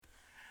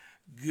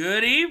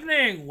Good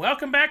evening.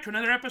 Welcome back to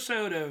another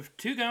episode of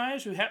Two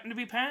Guys Who Happen to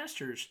Be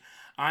Pastors.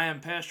 I am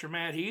Pastor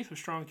Matt Heath with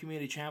Strong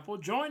Community Chapel,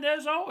 joined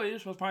as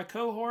always with my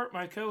cohort,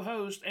 my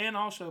co-host, and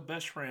also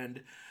best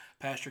friend,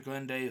 Pastor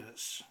Glen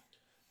Davis.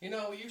 You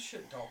know, you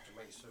shouldn't talk to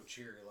me so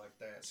cheery like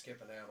that,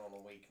 skipping out on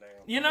a week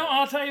now.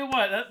 I'll tell you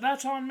what,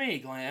 that's on me,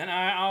 Glenn.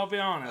 I'll be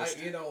honest.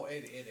 It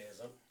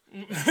isn't.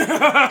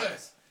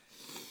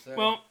 So,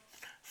 Well,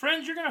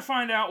 friends, you're going to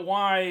find out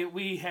why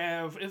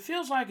it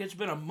feels like it's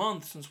been a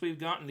month since we've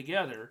gotten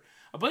together.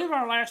 I believe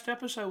our last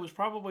episode was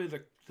probably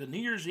the New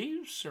Year's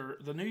Eve, or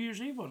the New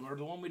Year's Eve one, or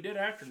the one we did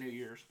after New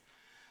Year's.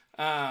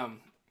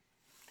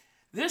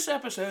 This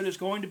episode is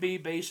going to be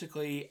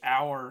basically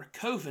our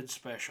COVID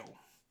special.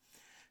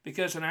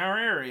 Because in our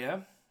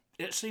area,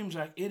 it seems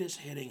like it is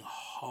hitting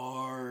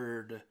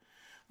hard.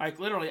 Like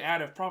literally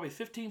out of probably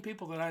 15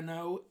 people that I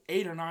know,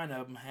 8 or 9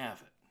 of them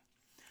have it.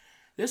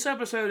 This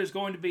episode is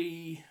going to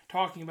be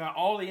talking about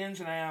all the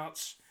ins and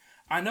outs.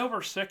 I know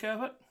we're sick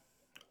of it.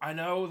 I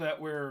know that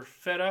we're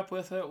fed up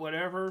with it,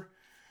 whatever.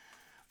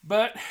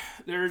 But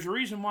there's a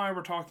reason why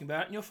we're talking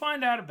about it, and you'll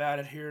find out about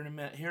it here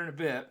in a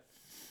bit,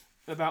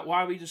 about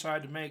why we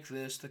decided to make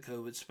this the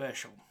COVID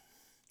special.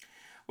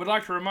 Would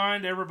like to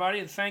remind everybody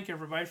and thank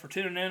everybody for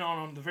tuning in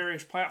on the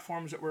various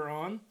platforms that we're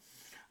on.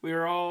 We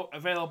are all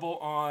available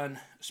on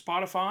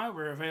Spotify.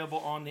 We're available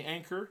on the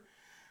Anchor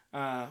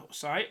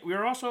site. We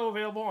are also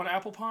available on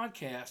Apple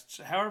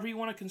Podcasts. However you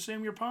want to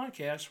consume your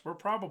podcasts, we're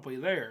probably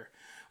there.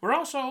 We're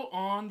also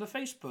on the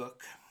Facebook.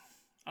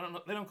 I don't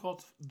know. They don't call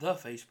it the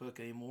Facebook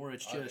anymore.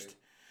 It's just,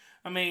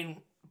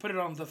 put it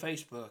on the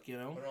Facebook, Put it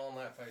on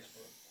that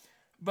Facebook.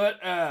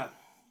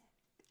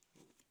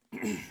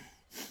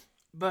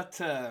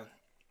 But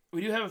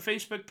we do have a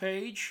Facebook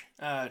page,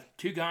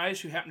 Two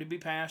Guys Who Happen to Be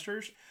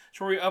Pastors. It's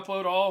where we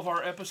upload all of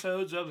our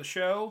episodes of the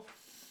show,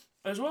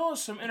 as well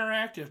as some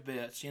interactive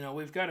bits.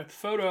 We've got a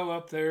photo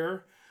up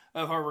there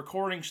of our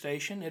recording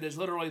station. It is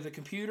literally the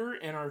computer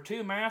and our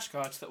 2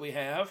 mascots that we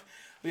have.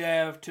 We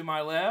have, to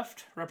my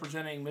left,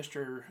 representing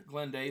Mr.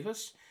 Glen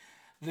Davis,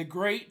 the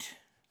great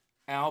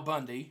Al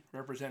Bundy,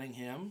 representing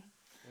him.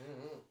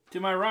 Mm-hmm. To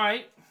my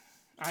right,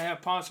 I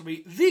have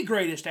possibly the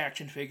greatest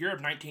action figure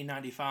of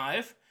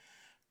 1995,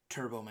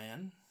 Turbo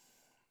Man.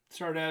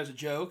 Started out as a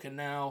joke, and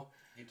now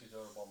get to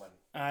Turbo Man.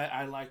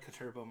 I like the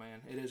Turbo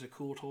Man. It is a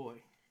cool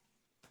toy.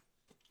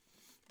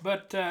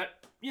 But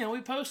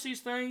we post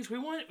these things. We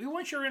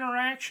want your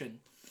interaction.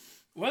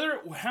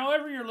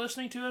 However you're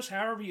listening to us,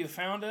 however you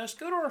found us,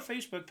 go to our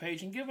Facebook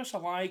page and give us a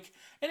like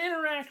and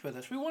interact with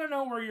us. We want to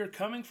know where you're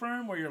coming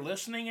from, where you're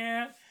listening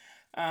at,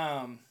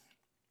 and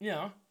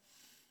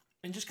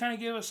just kind of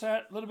give us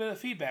that little bit of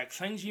feedback.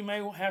 Things you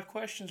may have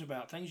questions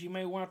about, things you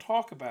may want to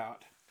talk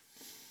about.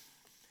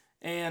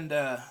 And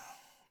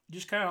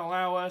just kind of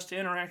allow us to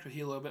interact with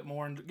you a little bit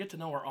more and get to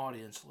know our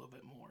audience a little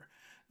bit more.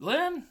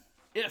 Glenn,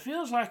 it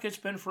feels like it's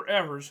been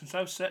forever since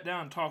I've sat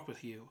down and talked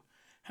with you.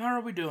 How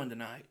are we doing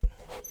tonight?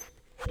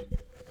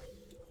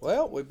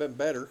 Well, we've been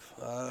better.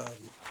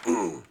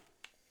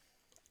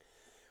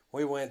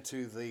 We went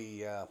to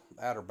the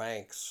Outer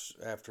Banks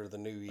after the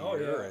New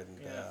Year,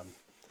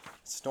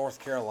 it's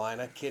North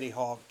Carolina, Kitty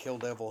Hawk, Kill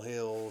Devil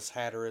Hills,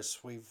 Hatteras.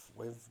 We've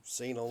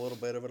seen a little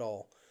bit of it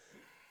all.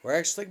 We're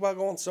actually thinking about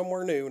going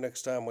somewhere new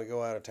next time we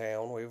go out of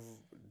town. We've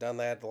done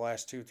that the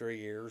last 2-3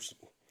 years.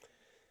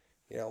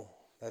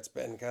 That's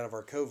been kind of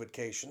our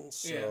COVID-cation,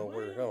 so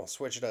we're going to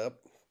switch it up.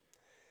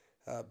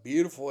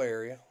 Beautiful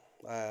area.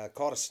 I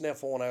caught a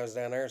sniffle when I was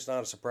down there. It's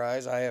not a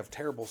surprise. I have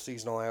terrible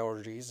seasonal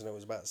allergies, and it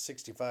was about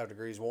 65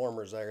 degrees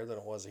warmer there than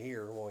it was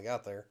here when we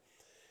got there.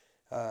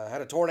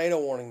 Had a tornado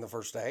warning the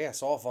first day. I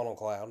saw a funnel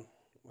cloud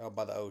out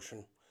by the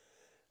ocean.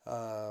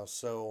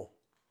 So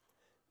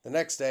the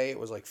next day it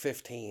was like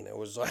 15. It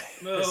was like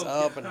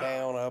up and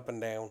down, up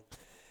and down.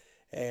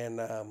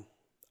 And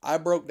I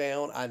broke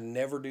down. I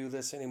never do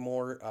this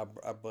anymore,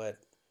 but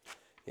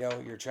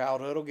your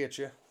childhood will get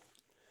you.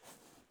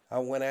 I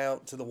went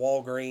out to the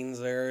Walgreens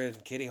there in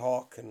Kitty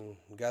Hawk and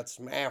got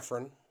some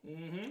Afrin.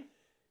 Mm-hmm.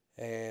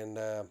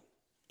 And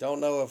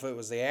don't know if it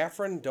was the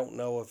Afrin. Don't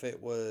know if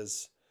it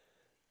was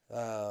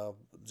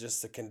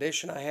just the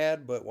condition I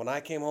had. But when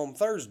I came home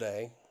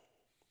Thursday,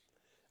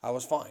 I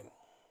was fine.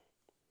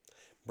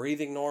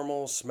 Breathing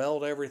normal,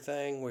 smelled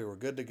everything. We were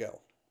good to go.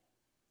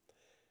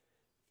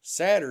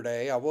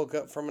 Saturday, I woke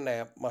up from a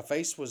nap. My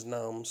face was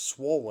numb,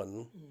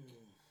 swollen.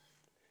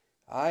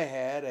 I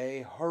had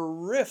a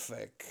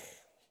horrific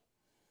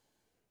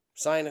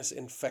sinus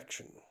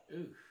infection.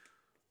 Ooh.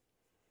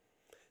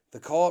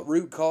 The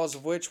root cause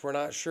of which we're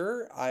not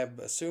sure. I'm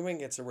assuming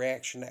it's a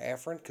reaction to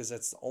Afrin because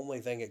that's the only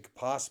thing it could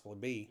possibly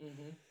be.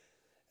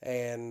 Mm-hmm.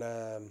 And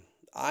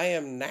I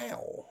am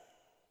now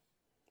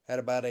at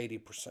about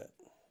 80%.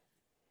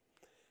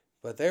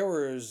 But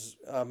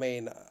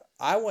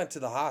I went to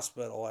the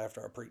hospital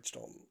after I preached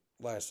on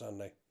last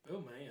Sunday.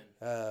 Oh,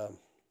 man.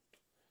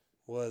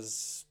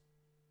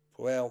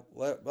 Let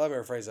me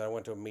rephrase that. I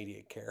went to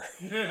immediate care.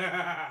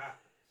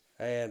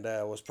 And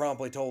was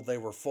promptly told they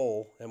were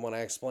full. And when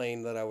I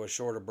explained that I was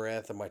short of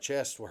breath and my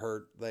chest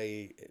hurt,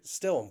 they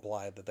still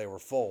implied that they were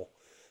full.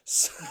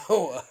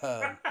 So,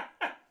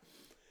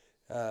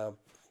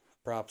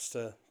 props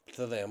to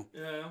them.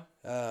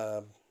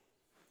 Yeah.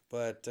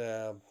 But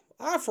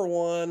I, for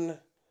one,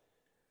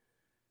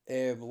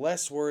 am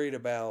less worried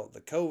about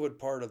the COVID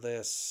part of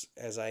this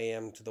as I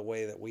am to the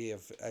way that we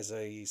have, as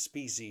a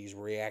species,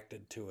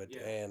 reacted to it.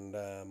 Yeah.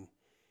 And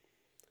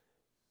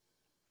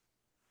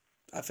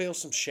I feel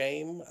some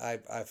shame.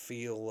 I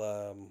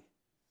feel,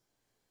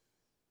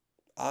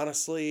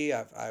 honestly,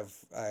 I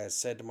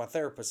said to my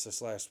therapist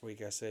this last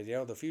week, I said,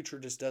 the future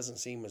just doesn't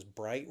seem as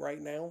bright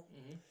right now.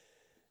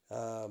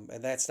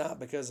 And that's not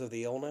because of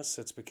the illness.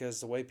 It's because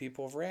the way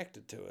people have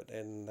reacted to it.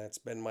 And that's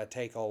been my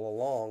take all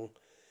along,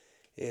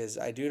 is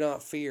I do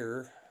not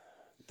fear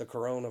the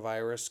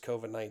coronavirus,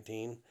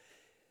 COVID-19.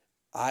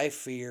 I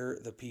fear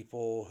the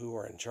people who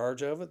are in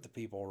charge of it, the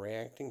people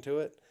reacting to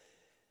it.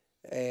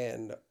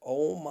 And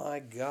oh my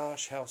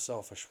gosh, how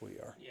selfish we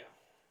are. Yeah.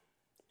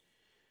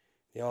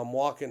 I'm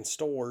walking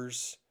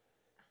stores,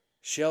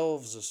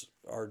 shelves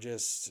are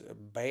just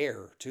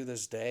bare to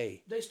this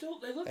day. They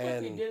look like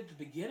they did at the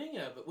beginning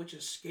of it, which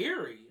is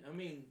scary. I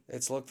mean,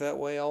 it's looked that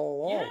way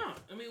all along. Yeah,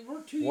 I mean,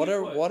 we're 2 What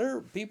years. What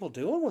are people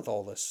doing with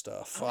all this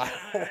stuff?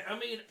 I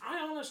mean, I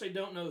honestly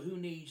don't know who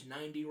needs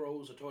 90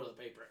 rolls of toilet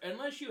paper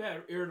unless you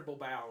have irritable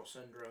bowel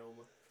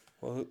syndrome.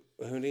 Well,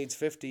 who needs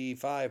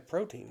 55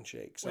 protein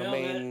shakes? Well,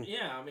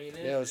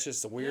 it's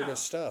just the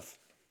weirdest stuff.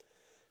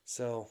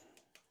 So,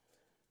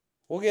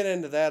 we'll get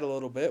into that a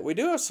little bit. We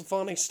do have some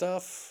funny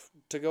stuff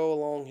to go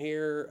along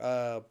here.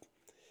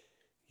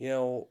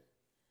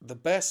 The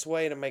best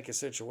way to make a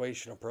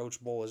situation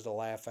approachable is to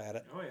laugh at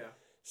it. Oh, yeah.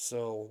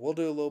 So, we'll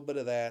do a little bit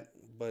of that.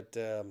 But,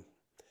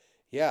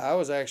 I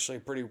was actually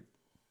pretty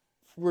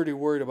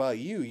worried about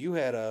you. You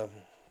had a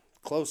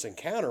close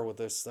encounter with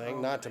this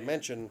thing, to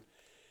mention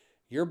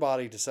your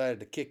body decided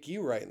to kick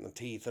you right in the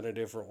teeth in a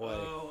different way.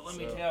 Oh, let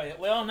me tell you.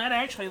 Well, and that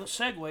actually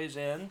segues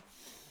in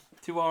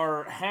to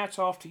our hats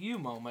off to you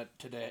moment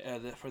today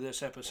for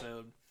this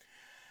episode.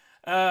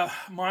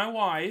 My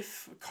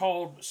wife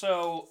called,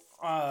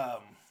 a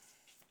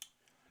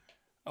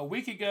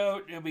week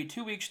ago, it'll be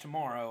 2 weeks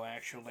tomorrow,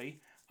 actually.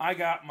 I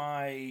got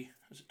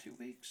is it 2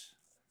 weeks?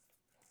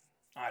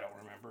 I don't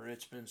remember.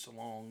 It's been so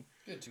long.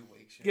 Good 2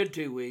 weeks. Yeah. Good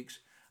 2 weeks.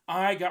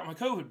 I got my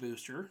COVID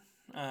booster.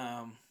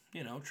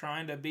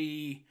 Trying to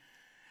be,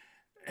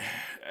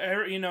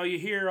 you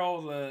hear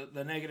all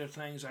the negative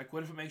things, like,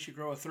 what if it makes you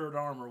grow a third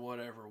arm or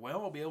whatever?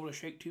 Well, I'll be able to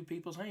shake two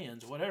people's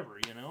hands, whatever,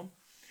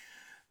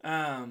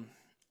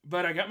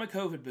 But I got my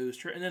COVID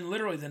booster, and then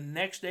literally the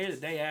next day, the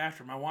day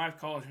after, my wife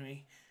calls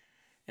me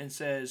and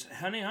says,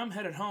 honey, I'm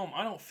headed home.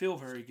 I don't feel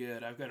very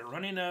good. I've got a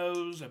runny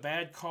nose, a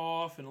bad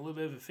cough, and a little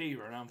bit of a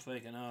fever. And I'm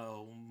thinking,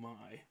 oh,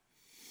 my.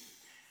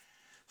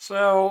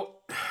 So,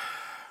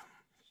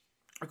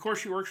 of course,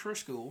 she works for a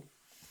school.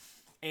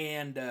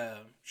 And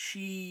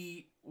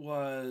they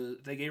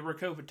gave her a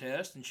COVID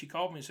test, and she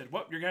called me and said,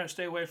 well, you're going to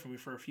stay away from me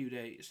for a few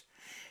days.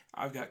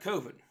 I've got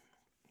COVID.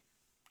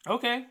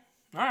 Okay,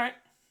 all right.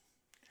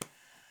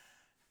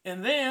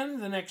 And then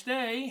the next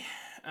day,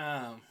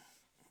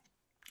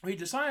 we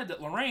decided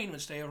that Lorraine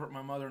would stay over at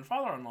my mother and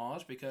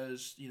father-in-law's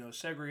because,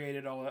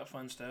 segregated, all that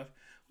fun stuff.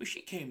 Well, she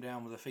came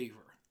down with a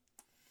fever.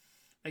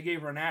 They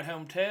gave her an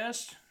at-home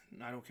test.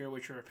 I don't care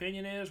what your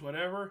opinion is,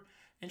 whatever.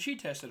 And she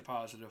tested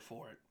positive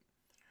for it.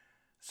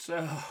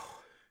 So,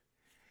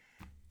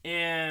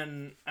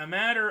 in a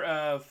matter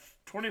of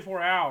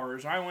 24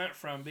 hours, I went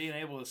from being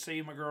able to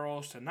see my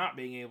girls to not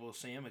being able to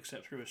see them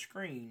except through a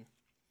screen.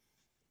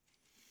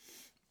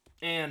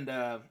 And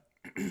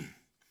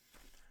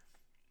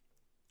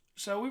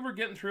so we were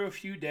getting through a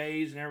few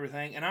days and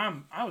everything, and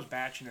I was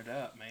batching it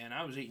up, man.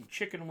 I was eating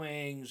chicken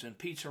wings and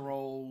pizza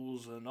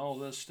rolls and all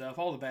this stuff,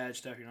 all the bad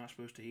stuff you're not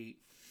supposed to eat.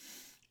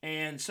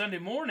 And Sunday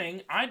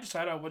morning, I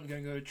decided I wasn't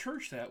going to go to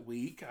church that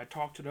week. I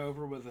talked it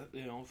over with a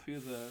few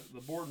of the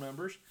board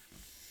members.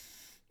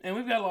 And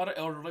we've got a lot of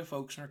elderly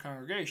folks in our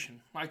congregation,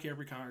 like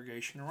every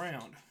congregation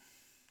around.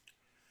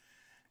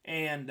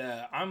 And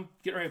I'm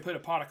getting ready to put a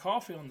pot of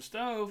coffee on the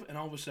stove, and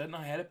all of a sudden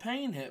I had a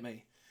pain hit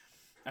me.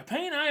 A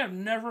pain I have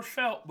never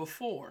felt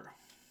before.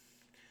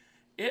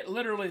 It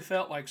literally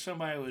felt like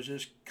somebody was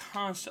just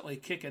constantly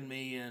kicking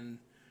me, and,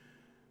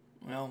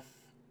 well,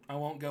 I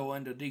won't go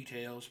into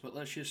details, but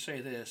let's just say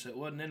this. It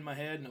wasn't in my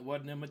head and it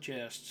wasn't in my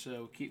chest,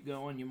 so keep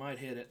going, you might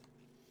hit it.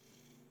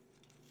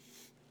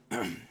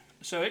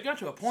 So it got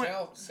to a point...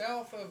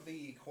 South of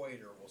the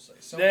equator, we'll say.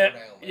 Somewhere down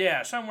there.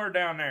 Yeah, somewhere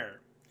down there.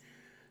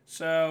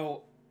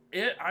 So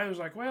I was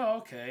like, well,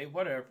 okay,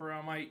 whatever.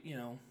 I might,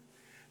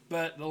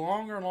 But the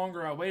longer and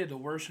longer I waited, the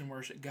worse and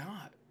worse it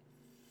got.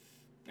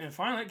 And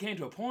finally it came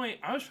to a point,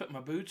 I was putting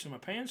my boots and my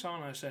pants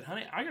on, and I said,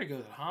 honey, I got to go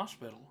to the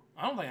hospital.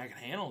 I don't think I can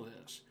handle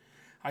this.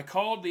 I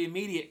called the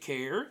immediate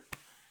care,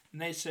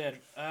 and they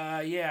said,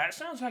 yeah, it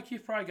sounds like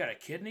you've probably got a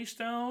kidney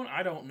stone.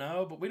 I don't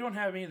know, but we don't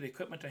have any of the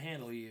equipment to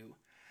handle you.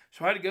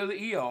 So I had to go to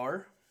the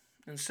ER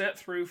and sit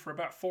through for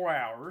about 4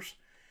 hours.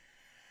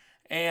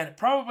 And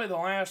probably the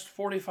last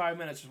 45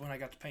 minutes is when I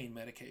got the pain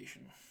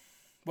medication.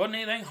 Wasn't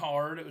anything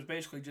hard. It was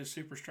basically just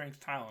super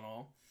strength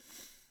Tylenol.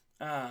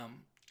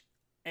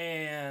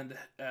 And and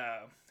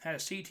had a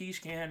CT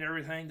scan and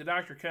everything. The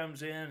doctor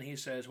comes in and he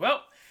says,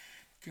 well,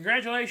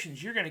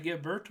 congratulations, you're going to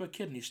give birth to a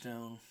kidney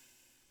stone.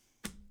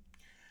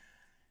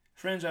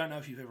 Friends, I don't know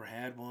if you've ever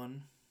had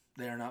one.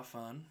 They are not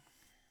fun.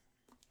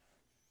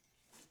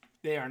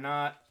 They are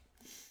not,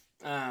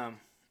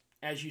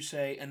 as you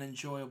say, an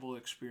enjoyable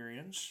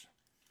experience.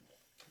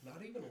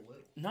 Not even a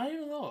little. Not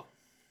even a little.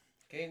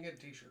 Can't get a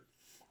t-shirt.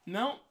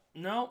 No,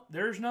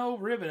 there's no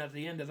ribbon at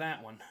the end of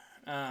that one.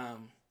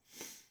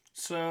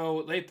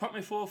 So they pump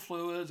me full of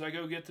fluids. I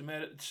go get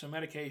some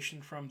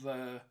medication from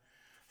the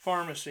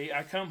pharmacy.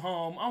 I come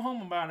home. I'm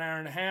home about an hour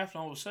and a half,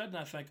 and all of a sudden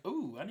I think,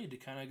 ooh, I need to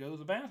kind of go to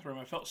the bathroom.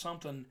 I felt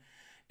something.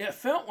 It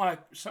felt like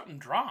something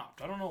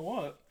dropped. I don't know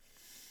what.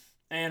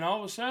 And all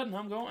of a sudden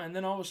I'm going, and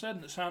then all of a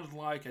sudden it sounded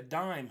like a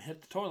dime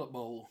hit the toilet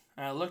bowl.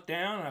 And I looked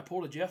down and I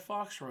pulled a Jeff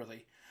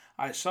Foxworthy.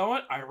 I saw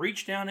it. I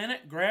reached down in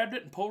it, grabbed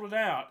it, and pulled it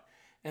out.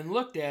 And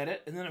looked at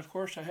it, and then of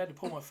course I had to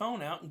pull my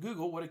phone out and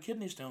Google what a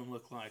kidney stone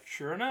looked like.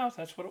 Sure enough,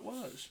 that's what it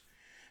was.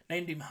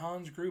 Named him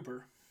Hans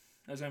Gruber,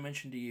 as I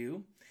mentioned to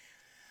you,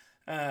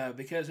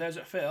 because as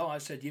it fell, I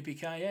said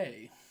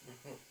yippee-ki-yay.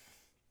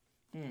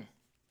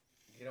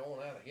 Get on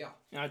out of here.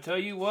 I tell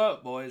you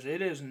what, boys,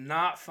 it is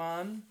not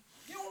fun.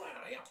 Get on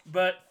out of here.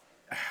 But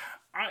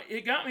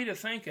it got me to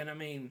thinking. I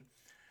mean,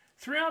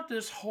 throughout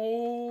this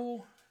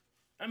whole,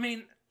 and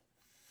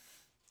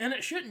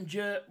we shouldn't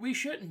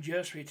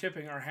just be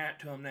tipping our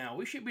hat to them now.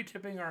 We should be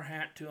tipping our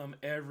hat to them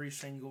every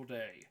single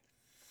day.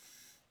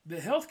 The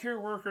healthcare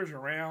workers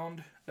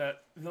around,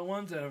 the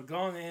ones that have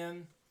gone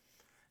in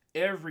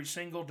every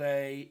single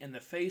day in the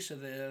face of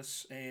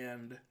this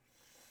and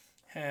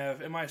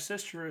my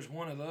sister is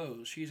one of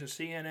those. She's a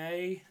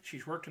CNA.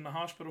 She's worked in the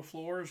hospital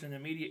floors in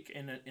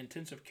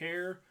intensive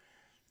care.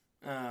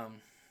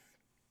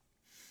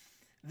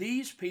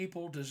 These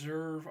people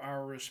deserve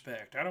our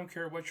respect. I don't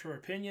care what your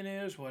opinion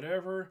is,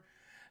 whatever.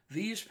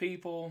 These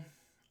people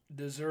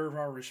deserve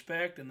our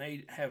respect, and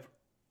they have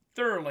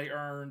thoroughly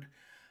earned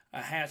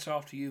a hats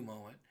off to you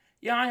moment.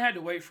 Yeah, I had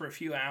to wait for a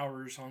few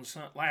hours on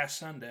last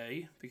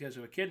Sunday because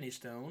of a kidney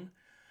stone,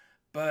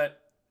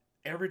 but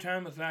every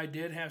time that I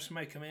did have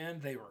somebody come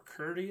in, they were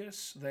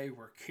courteous, they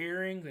were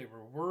caring, they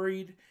were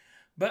worried,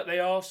 but they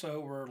also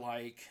were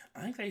like,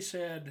 I think they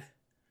said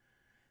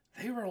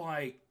they were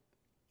like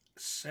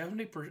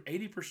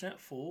 80%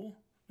 full,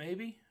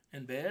 maybe,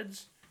 in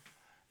beds.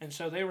 And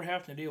so they were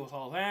having to deal with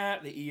all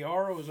that. The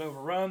ER was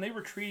overrun. They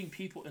were treating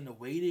people in the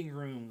waiting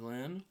room,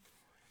 Glenn.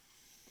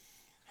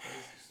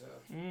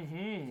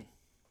 Mm-hmm.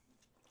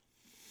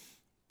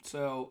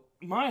 So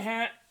my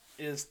hat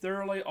is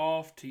thoroughly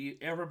off to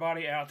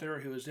everybody out there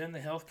who is in the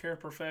healthcare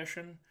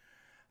profession.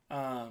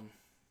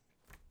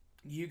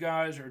 You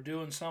guys are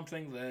doing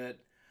something that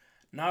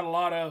not a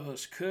lot of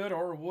us could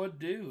or would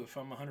do, if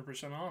I'm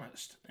 100%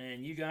 honest.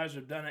 And you guys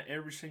have done it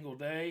every single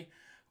day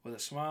with a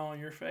smile on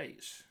your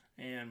face.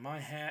 And my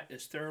hat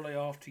is thoroughly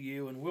off to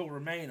you and will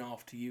remain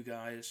off to you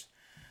guys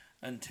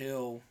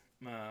until,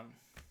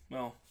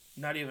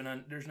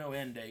 there's no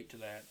end date to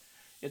that.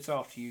 It's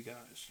off to you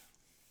guys.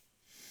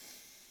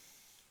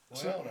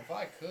 Well, and if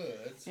I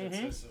could, since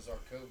this is our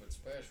COVID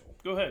special.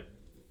 Go ahead.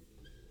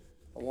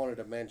 I wanted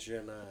to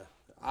mention,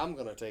 I'm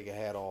going to take a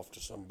hat off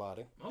to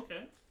somebody.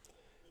 Okay.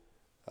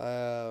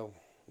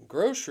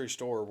 Grocery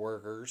store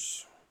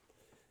workers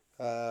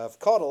have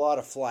caught a lot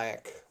of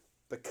flack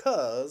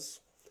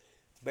because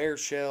bare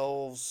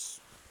shelves,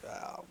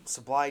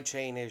 supply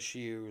chain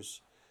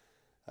issues.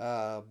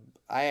 I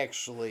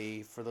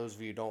actually, for those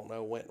of you who don't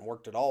know, went and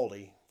worked at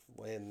Aldi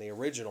in the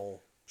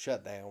original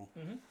shutdown.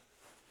 Mm-hmm.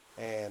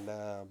 And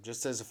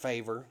just as a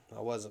favor,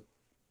 I wasn't,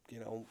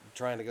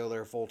 trying to go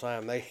there full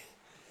time.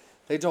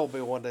 They told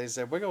me one day, they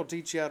said, we're going to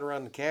teach you how to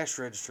run the cash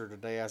register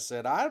today. I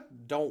said, I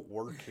don't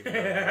work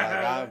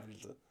here.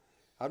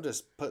 I'm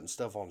just putting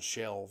stuff on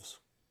shelves.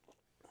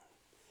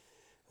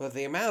 But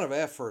the amount of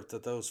effort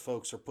that those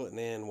folks are putting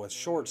in with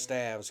short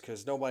staffs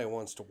because nobody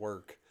wants to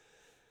work.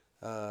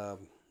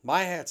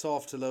 My hat's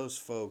off to those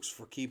folks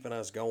for keeping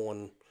us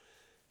going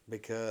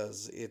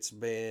because it's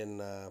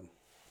been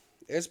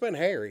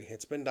hairy.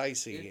 It's been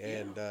dicey.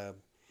 And,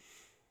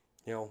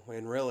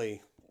 and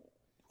really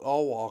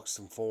all walks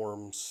and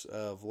forms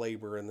of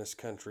labor in this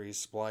country,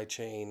 supply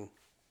chain.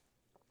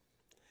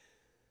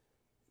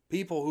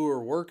 People who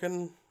are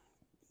working,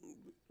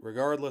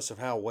 regardless of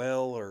how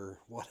well or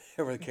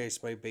whatever the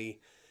case may be,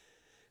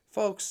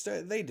 folks,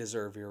 they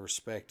deserve your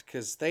respect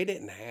because they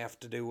didn't have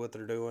to do what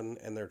they're doing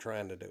and they're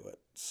trying to do it.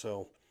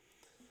 So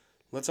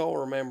let's all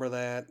remember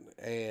that.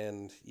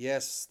 And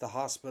yes, the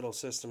hospital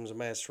system's a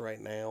mess right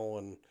now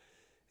and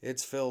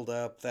it's filled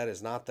up. That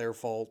is not their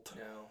fault.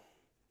 No.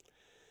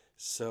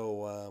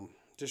 So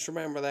just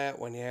remember that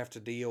when you have to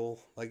deal.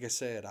 Like I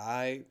said,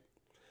 I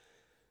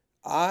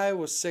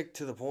was sick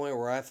to the point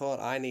where I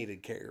thought I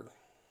needed care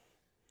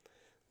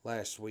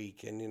last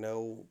week.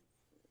 And,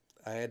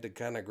 I had to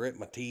kind of grit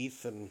my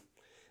teeth. And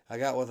I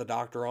got with a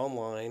doctor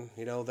online.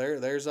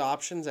 There's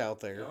options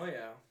out there. Oh,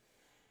 yeah.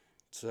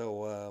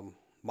 So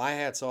my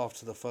hat's off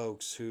to the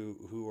folks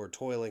who are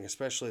toiling,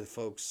 especially the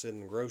folks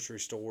in grocery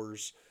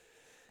stores.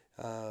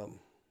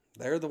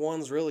 they're the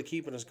ones really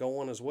keeping us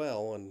going as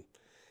well. And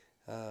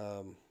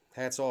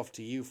hats off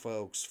to you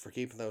folks for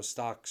keeping those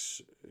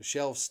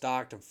shelves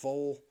stocked and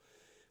full,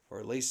 or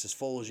at least as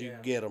full as you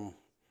can get them.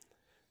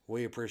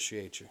 We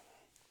appreciate you.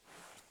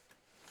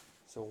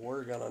 So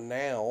we're going to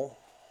now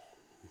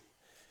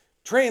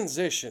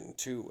transition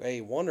to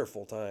a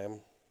wonderful time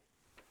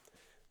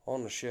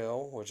on the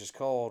show, which is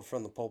called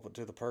From the Pulpit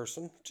to the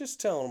Person.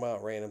 Just telling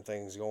about random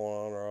things going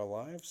on in our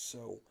lives.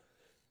 So,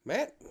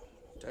 Matt,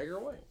 take her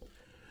away.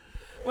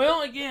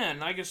 Well, again,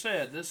 like I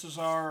said, this is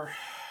our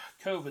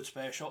COVID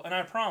special, and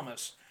I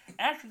promise,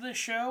 after this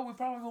show, we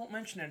probably won't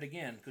mention it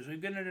again, because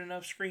we've given it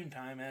enough screen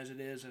time as it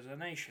is as a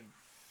nation.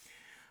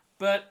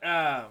 But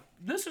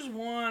this is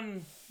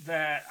one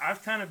that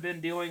I've kind of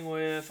been dealing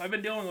with. I've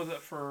been dealing with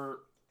it for,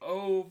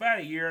 about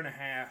a year and a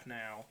half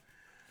now,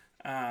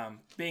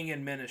 being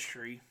in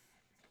ministry.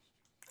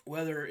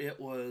 Whether it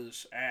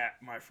was at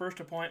my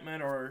first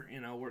appointment or,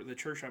 where the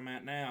church I'm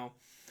at now,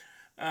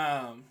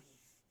 how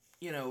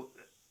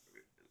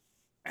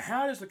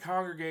does the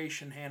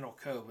congregation handle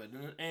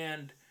COVID?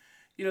 And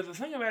the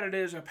thing about it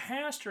is, a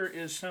pastor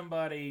is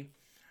somebody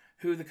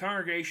who the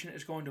congregation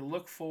is going to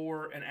look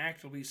for and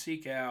actively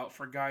seek out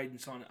for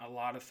guidance on a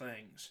lot of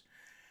things.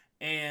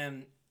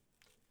 And,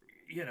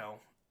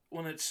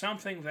 when it's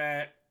something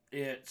that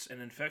it's an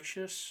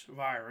infectious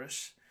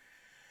virus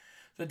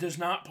that does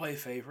not play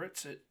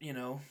favorites,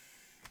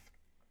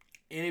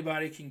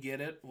 anybody can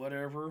get it,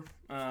 whatever.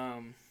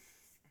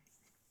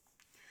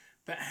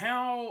 But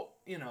how,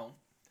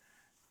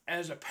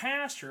 as a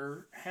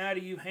pastor, how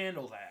do you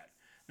handle that?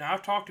 Now,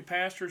 I've talked to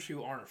pastors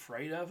who aren't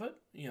afraid of it.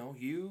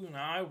 You and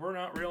I, we're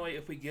not really,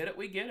 if we get it,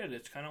 we get it.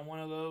 It's kind of one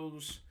of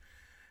those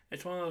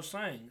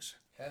things.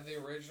 Had the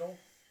original,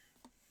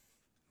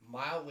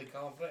 mildly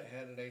confident,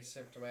 had it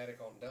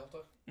asymptomatic on Delta.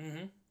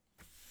 Mm-hmm.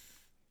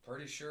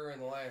 Pretty sure in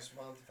the last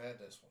month I've had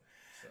this one.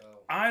 So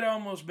I'd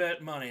almost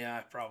bet money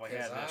I probably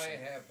had this one. Because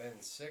I have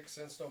been sick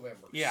since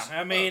November. Yeah,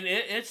 I mean,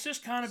 it's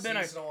just kind of been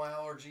seasonal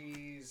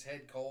allergies,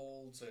 head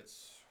colds,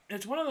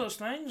 It's one of those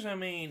things. I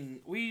mean,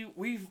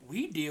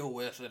 we deal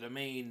with it. I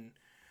mean,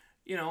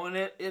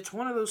 and it's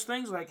one of those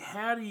things like,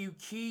 how do you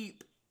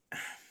keep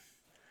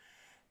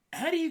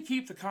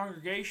the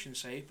congregation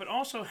safe, but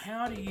also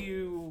how do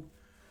you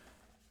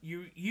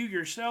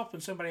yourself,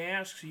 when somebody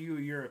asks you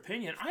your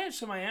opinion. I had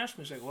somebody ask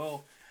me, say,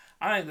 well,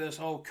 I think this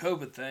whole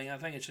COVID thing, I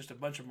think it's just a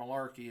bunch of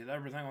malarkey,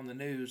 everything on the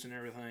news and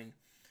everything.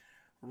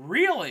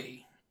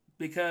 Really?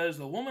 Because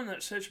the woman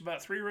that sits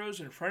about 3 rows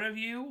in front of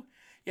you,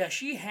 yeah,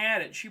 she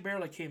had it. She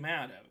barely came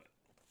out of it.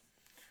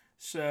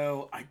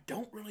 So I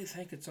don't really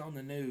think it's on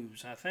the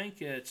news. I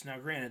think it's, now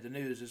granted, the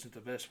news isn't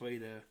the best way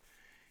to,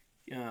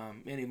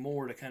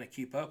 anymore to kind of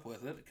keep up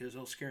with it, because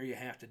they'll scare you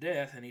half to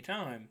death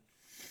anytime.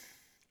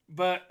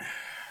 But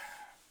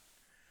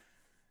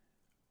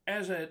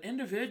as an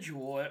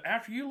individual,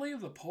 after you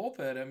leave the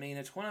pulpit, I mean,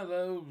 it's one of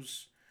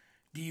those,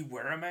 do you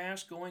wear a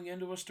mask going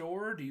into a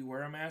store? Do you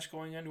wear a mask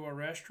going into a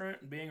restaurant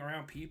and being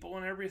around people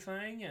and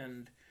everything?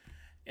 And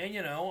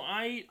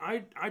I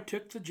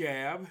took the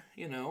jab.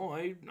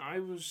 I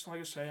was, like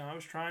I say, I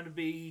was trying to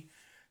be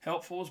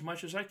helpful as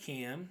much as I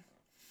can.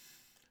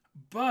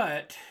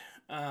 But,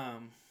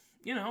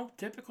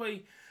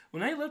 typically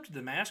when they lifted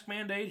the mask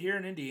mandate here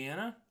in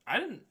Indiana,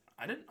 I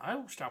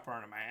stopped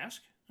wearing a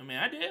mask. I mean,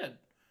 I did.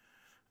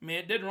 I mean,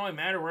 it didn't really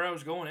matter where I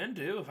was going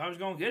into. If I was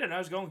going to get it, I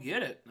was going to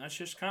get it. That's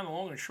just kind of the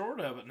long and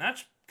short of it. And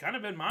that's kind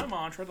of been my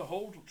mantra the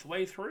whole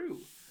way through.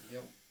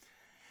 Yep.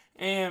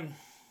 And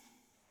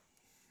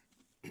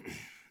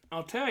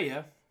I'll tell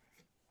you,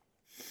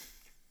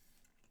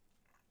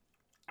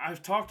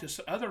 I've talked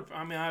to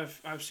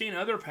I've seen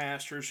other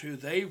pastors who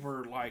they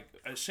were like,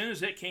 as soon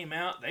as it came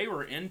out, they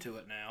were into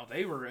it now.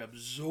 They were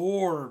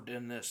absorbed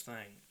in this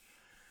thing.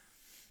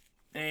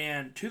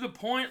 And to the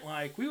point,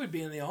 like, we would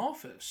be in the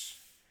office,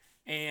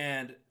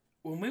 and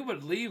when we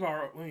would leave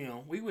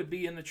we would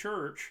be in the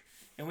church,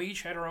 and we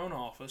each had our own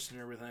office and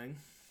everything.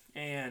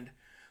 And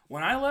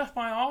when I left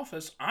my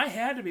office, I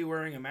had to be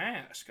wearing a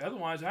mask.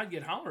 Otherwise, I'd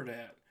get hollered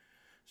at.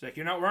 It's like,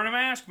 you're not wearing a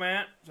mask,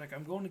 Matt. It's like,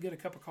 I'm going to get a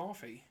cup of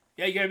coffee.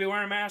 Yeah, you got to be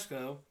wearing a mask,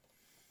 though.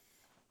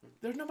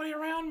 There's nobody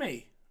around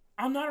me.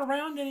 I'm not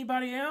around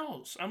anybody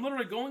else. I'm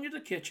literally going to the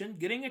kitchen,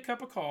 getting a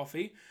cup of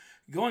coffee,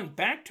 going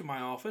back to my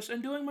office,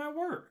 and doing my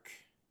work.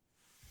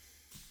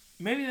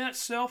 Maybe that's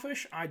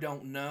selfish. I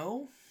don't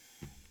know.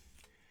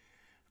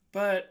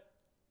 But,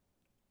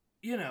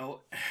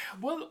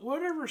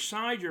 whatever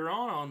side you're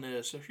on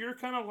this, if you're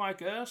kind of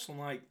like us and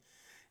like,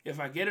 if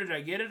I get it,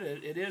 I get it,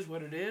 it is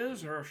what it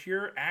is, or if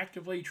you're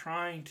actively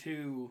trying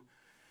to,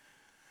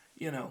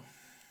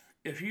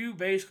 if you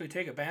basically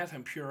take a bath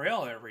in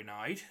Purell every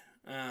night,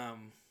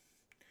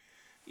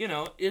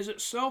 is it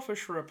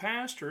selfish for a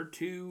pastor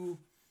to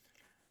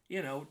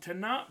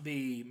not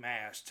be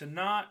masked, to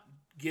not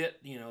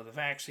get, the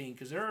vaccine?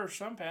 Because there are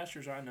some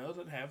pastors I know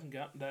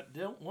that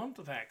don't want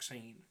the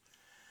vaccine.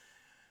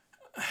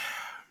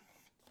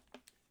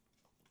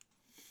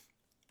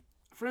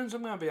 Friends,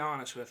 I'm going to be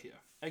honest with you.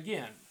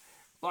 Again,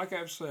 like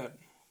we've said,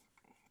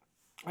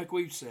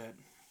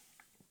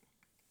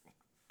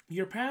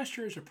 your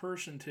pastor is a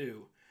person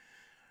too.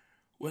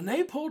 When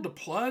they pulled the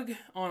plug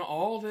on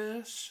all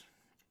this,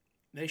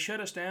 they shut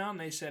us down.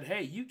 They said,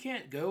 hey, you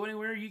can't go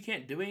anywhere. You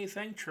can't do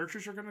anything.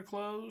 Churches are going to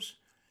close.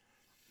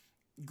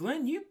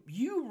 Glenn,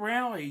 you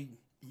rallied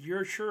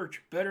your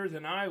church better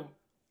than I've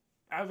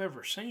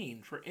ever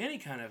seen for any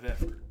kind of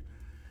effort.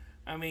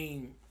 I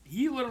mean,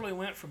 you literally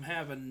went from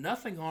having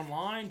nothing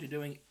online to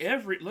doing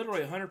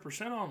literally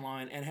 100%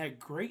 online and had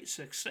great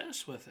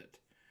success with it.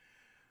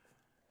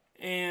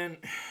 And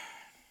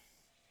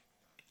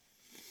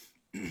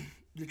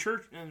the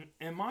church,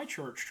 and my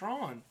church,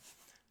 Strawn,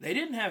 they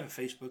didn't have a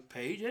Facebook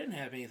page. They didn't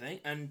have anything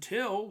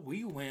until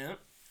we went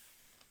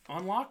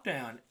on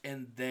lockdown,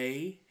 and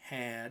they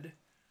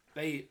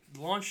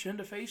launched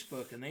into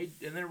Facebook, and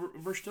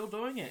we're still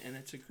doing it, and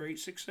it's a great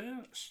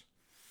success.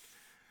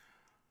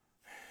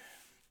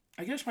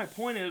 I guess my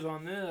point is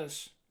on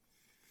this,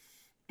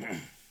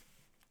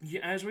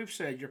 as we've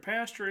said, your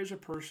pastor is a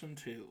person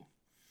too.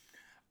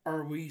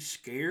 Are we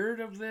scared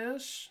of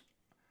this,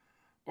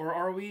 or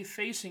are we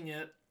facing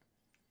it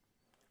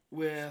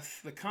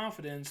with the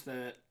confidence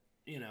that,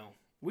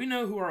 we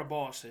know who our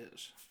boss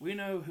is. We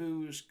know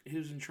who's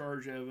in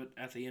charge of it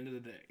at the end of the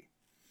day.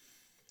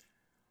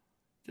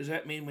 Does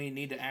that mean we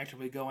need to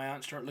actively go out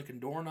and start licking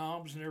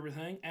doorknobs and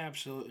everything?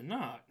 Absolutely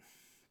not.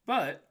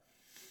 But,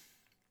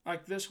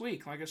 like this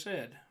week, like I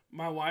said,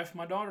 my wife and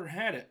my daughter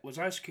had it. Was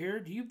I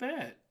scared? You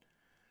bet.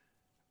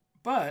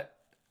 But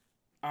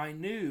I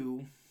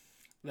knew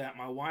that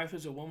my wife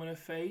is a woman of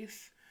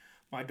faith.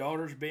 My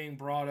daughter's being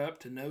brought up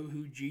to know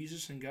who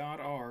Jesus and God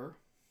are.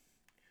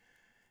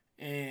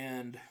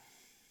 And,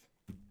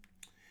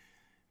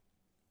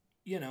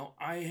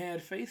 I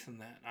had faith in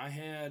that. I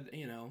had,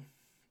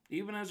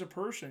 even as a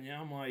person,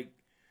 I'm like,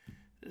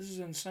 this is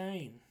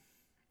insane.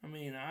 I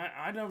mean,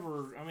 I've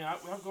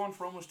gone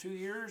for almost 2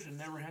 years and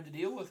never had to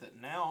deal with it.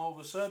 Now, all of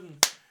a sudden,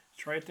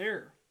 it's right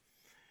there.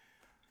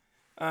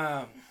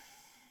 But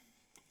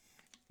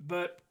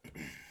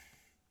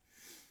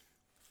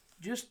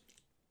just,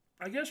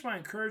 I guess my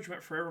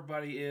encouragement for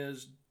everybody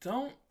is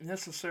don't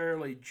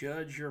necessarily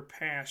judge your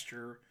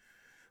pastor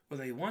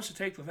whether he wants to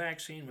take the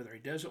vaccine, whether he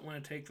doesn't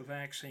want to take the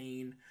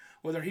vaccine,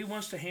 whether he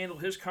wants to handle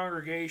his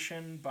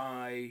congregation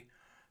by,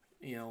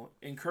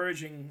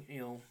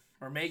 encouraging,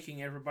 or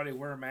making everybody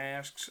wear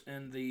masks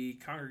in the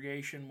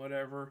congregation,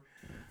 whatever.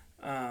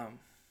 Don't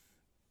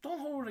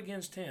hold it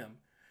against him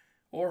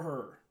or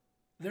her.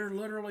 They're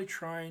literally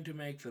trying to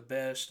make the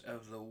best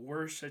of the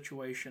worst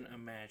situation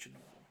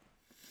imaginable.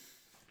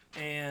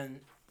 And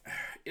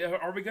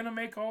are we going to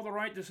make all the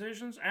right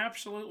decisions?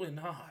 Absolutely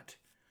not.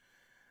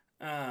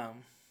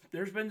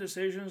 There's been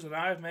decisions that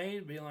I've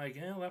made being like,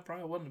 that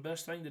probably wasn't the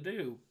best thing to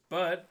do.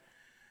 But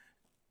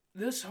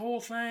this whole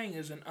thing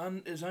is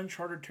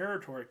uncharted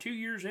territory. 2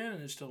 years in,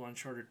 and it's still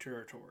uncharted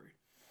territory.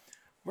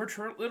 We're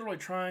literally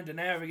trying to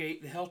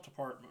navigate the health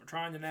department. We're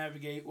trying to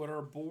navigate what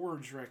our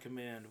boards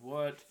recommend,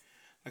 how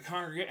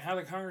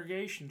the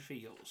congregation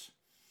feels.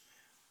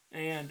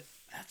 And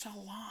that's a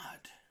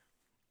lot.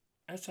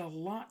 That's a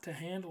lot to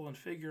handle and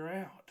figure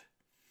out.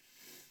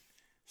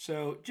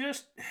 So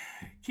just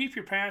keep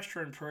your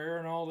pastor in prayer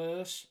and all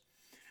this.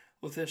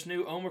 With this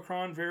new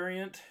Omicron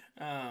variant,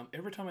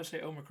 every time I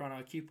say Omicron,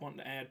 I keep wanting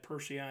to add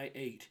Persei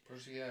 8.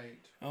 Persei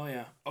 8. Oh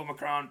yeah,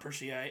 Omicron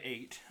Persei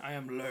 8. I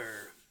am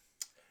Lur.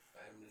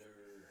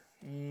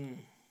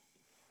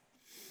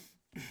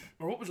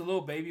 Or what was the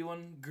little baby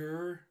one?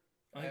 Gur.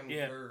 I am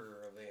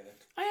Gur of the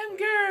Planet. I am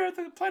Gur of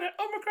the planet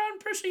Omicron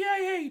Persei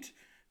 8.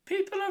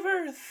 People of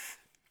Earth.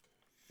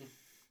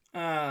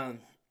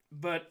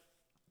 But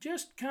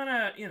just kind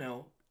of,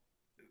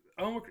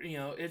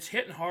 Omicron, it's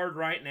hitting hard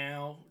right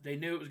now. They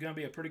knew it was going to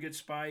be a pretty good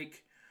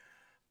spike.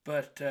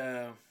 But,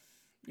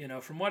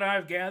 from what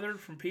I've gathered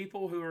from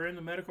people who are in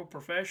the medical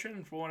profession,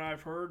 and from what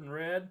I've heard and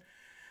read,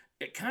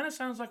 it kind of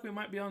sounds like we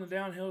might be on the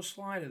downhill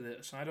slide of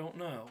this. I don't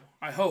know.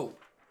 I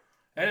hope.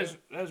 That is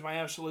my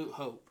absolute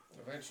hope.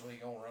 Eventually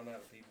you're going to run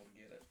out of people to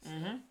get it. So.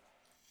 Mm-hmm.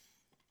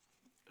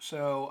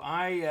 So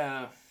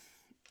I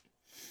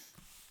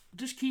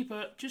just keep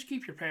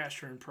your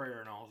pastor in prayer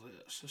and all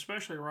this,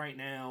 especially right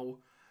now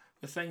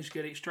with things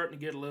starting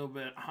to get a little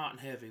bit hot and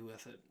heavy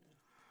with it.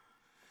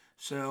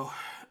 So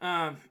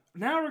now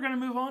we're going to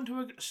move on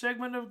to a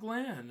segment of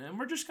Glen,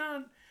 and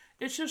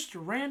it's just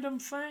random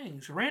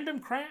things, random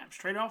crap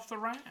straight off the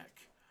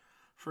rack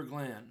for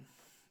Glen.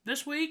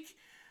 This week,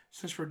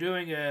 since we're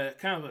doing a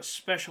kind of a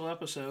special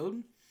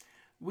episode,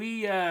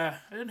 I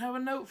didn't have a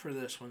note for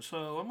this one,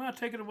 so I'm going to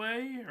take it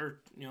away, or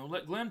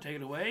let Glen take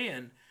it away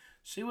and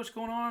see what's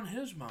going on in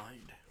his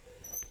mind.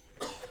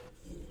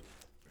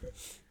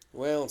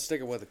 Well,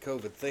 sticking with the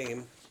COVID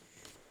theme,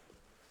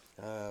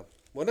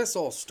 when this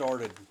all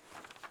started,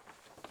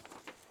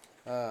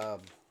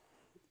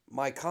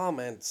 my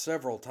comment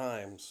several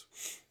times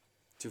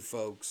to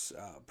folks,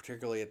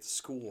 particularly at the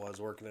school, I was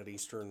working at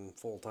Eastern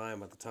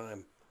full-time at the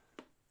time,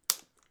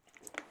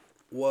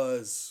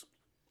 was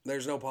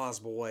there's no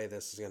possible way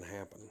this is going to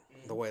happen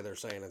the way they're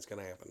saying it's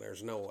going to happen.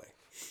 There's no way.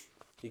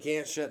 You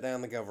can't shut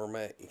down the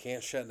government. You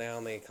can't shut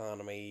down the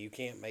economy. You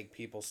can't make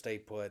people stay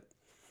put.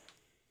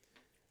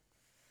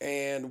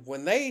 And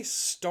when they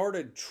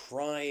started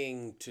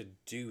trying to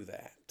do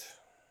that,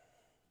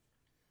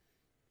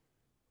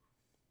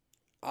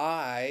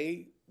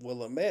 I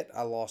will admit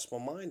I lost my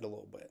mind a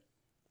little bit.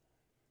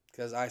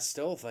 Because I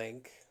still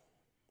think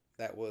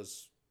that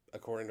was,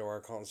 according to our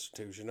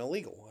Constitution,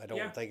 illegal. I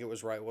don't think it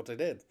was right what they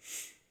did.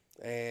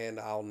 And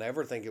I'll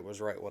never think it was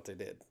right what they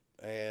did.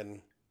 And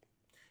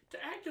to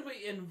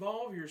actively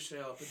involve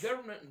yourself, the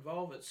government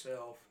involve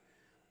itself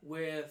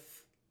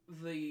with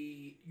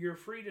your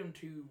freedom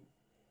to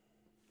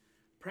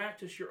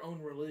practice your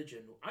own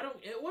religion.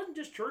 It wasn't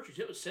just churches,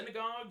 it was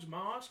synagogues,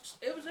 mosques,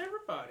 it was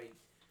everybody.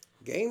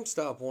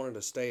 GameStop wanted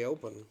to stay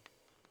open.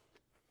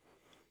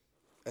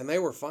 And they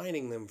were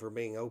fining them for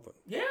being open.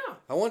 Yeah.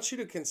 I want you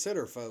to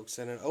consider, folks,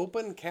 in an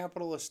open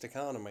capitalist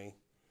economy,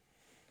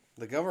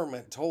 the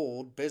government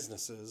told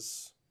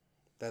businesses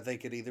that they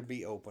could either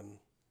be open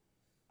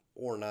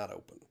or not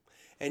open.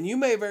 And you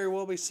may very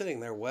well be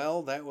sitting there,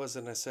 well, that was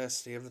a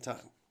necessity of the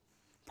time.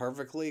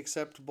 Perfectly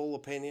acceptable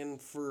opinion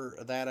for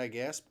that, I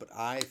guess, but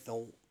I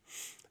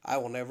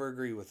will never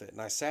agree with it.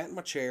 And I sat in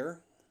my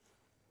chair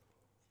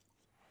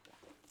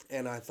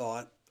and I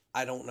thought,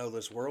 I don't know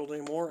this world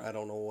anymore. I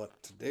don't know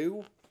what to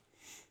do.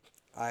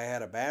 I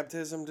had a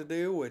baptism to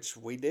do, which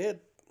we did.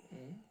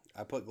 Mm-hmm.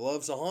 I put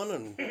gloves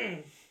on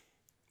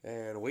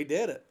and we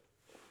did it.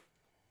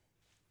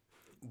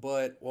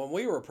 But when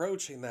we were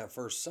approaching that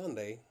first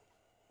Sunday,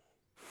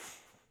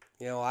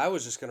 I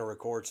was just going to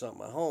record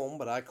something at home,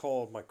 but I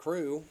called my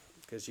crew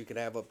because you could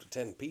have up to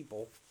 10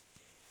 people.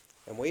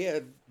 And we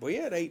had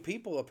 8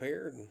 people up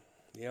here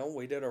and,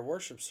 we did our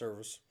worship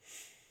service.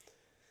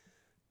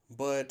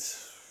 But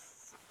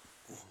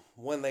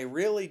when they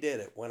really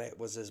did it, when it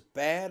was as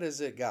bad as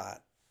it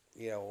got,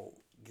 you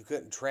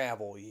couldn't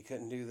travel, you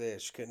couldn't do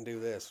this, you couldn't do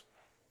this.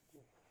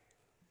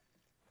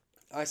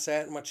 I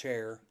sat in my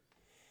chair,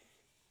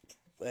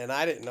 and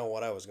I didn't know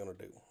what I was going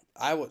to do.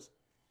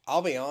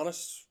 I'll be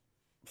honest,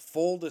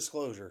 full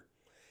disclosure,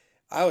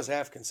 I was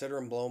half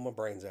considering blowing my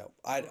brains out.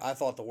 I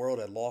thought the world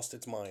had lost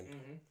its mind,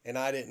 mm-hmm. and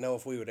I didn't know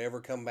if we would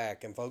ever come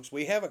back. And folks,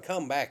 we haven't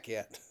come back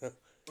yet.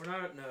 We're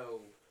not,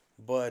 no.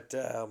 But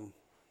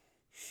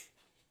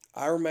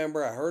I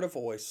remember I heard a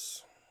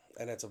voice,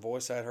 and it's a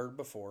voice I'd heard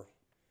before.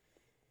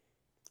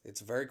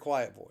 It's a very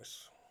quiet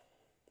voice.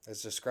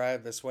 It's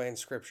described this way in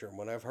Scripture, and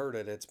when I've heard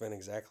it, it's been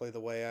exactly the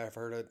way I've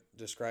heard it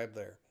described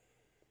there.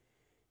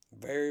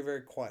 Very,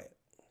 very quiet.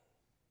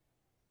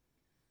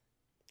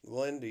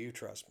 Glen, do you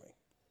trust me?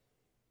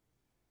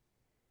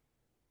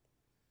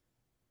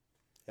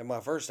 And my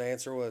first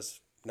answer was,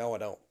 no, I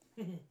don't.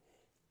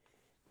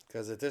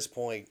 Because at this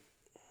point...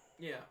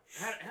 Yeah.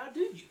 How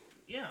did you?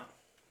 Yeah.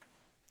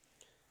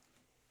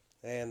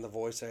 And the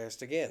voice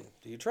asked again,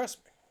 do you trust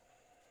me?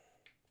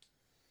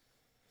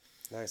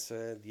 And I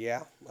said,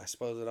 yeah, I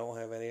suppose I don't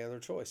have any other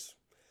choice.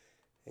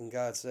 And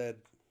God said,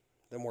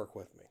 then work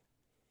with me.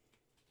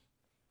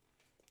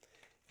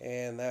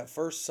 And that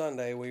first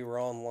Sunday we were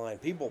online.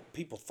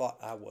 People thought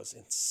I was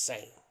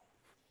insane.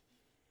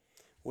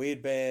 We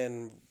had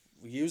been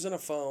using a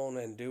phone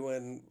and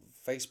doing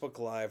Facebook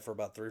Live for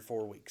about 3 or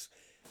 4 weeks.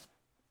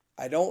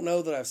 I don't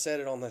know that I've said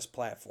it on this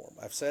platform.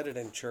 I've said it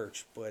in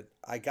church, but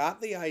I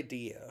got the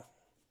idea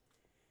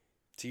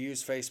to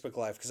use Facebook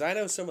Live because I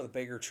know some of the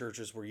bigger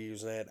churches were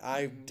using it.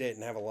 I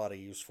didn't have a lot of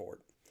use for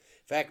it.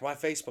 In fact, my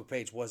Facebook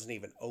page wasn't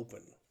even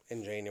open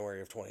in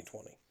January of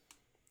 2020.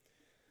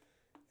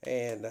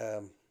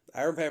 And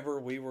I remember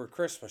we were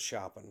Christmas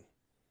shopping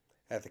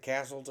at the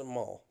Castleton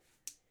Mall.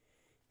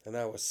 And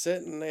I was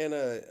sitting in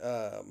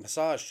a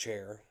massage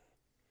chair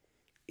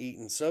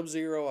eating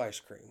Sub-Zero ice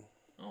cream.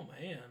 Oh,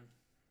 man.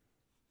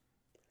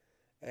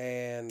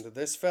 And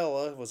this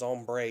fella was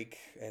on break,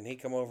 and he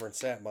come over and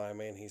sat by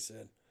me, and he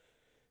said,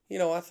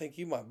 I think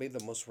you might be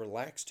the most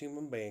relaxed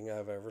human being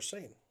I've ever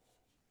seen.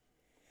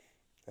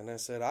 And I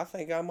said, I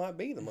think I might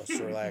be the most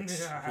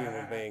relaxed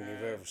human being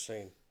you've ever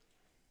seen.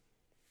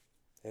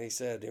 And he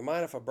said, do you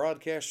mind if I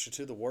broadcast you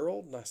to the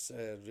world? And I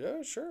said,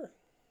 yeah, sure.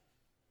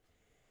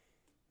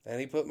 And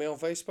he put me on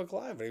Facebook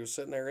Live, and he was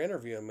sitting there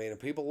interviewing me, and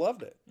people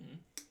loved it. Mm-hmm.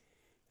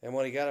 And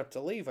when he got up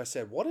to leave, I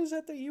said, what is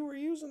that you were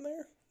using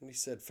there? And he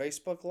said,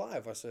 Facebook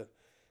Live. I said,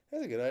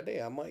 that's a good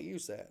idea. I might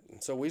use that.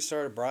 And so we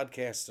started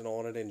broadcasting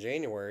on it in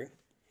January.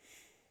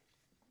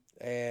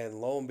 And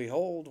lo and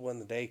behold, when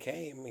the day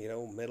came,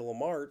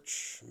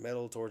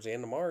 middle towards the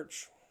end of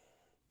March,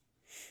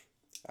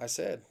 I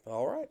said,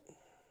 all right,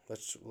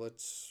 let's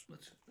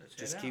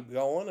just keep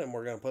going, and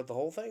we're going to put the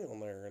whole thing on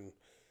there.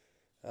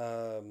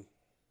 And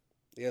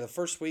the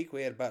first week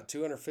we had about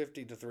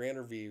 250 to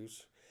 300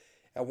 views.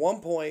 At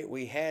one point,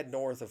 we had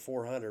north of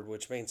 400,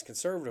 which means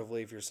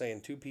conservatively, if you're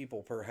saying 2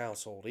 people per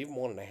household, even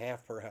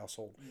 1.5 per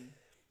household,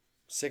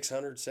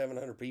 600,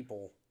 700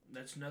 people.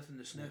 That's nothing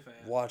to sniff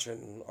at.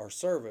 Watching our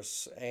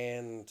service.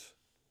 And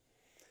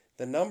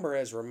the number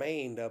has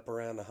remained up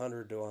around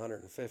 100 to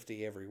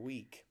 150 every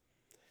week.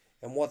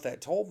 And what that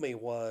told me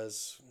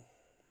was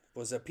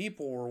that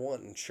people were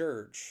wanting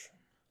church,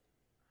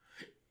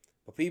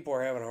 But people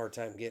are having a hard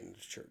time getting to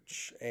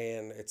church.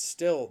 And it's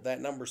still, that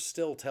number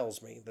still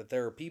tells me that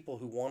there are people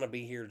who want to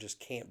be here, just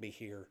can't be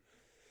here.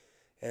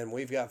 And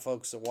we've got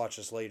folks that watch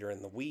us later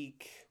in the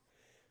week.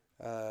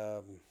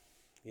 You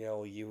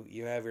know,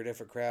 you have your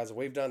different crowds.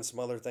 We've done some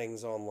other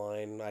things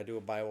online. I do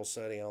a Bible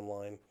study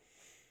online.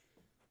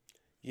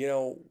 You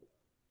know,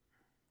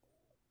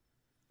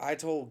 I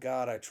told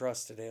God I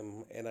trusted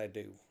him, and I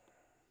do.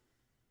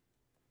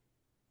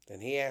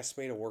 And he asked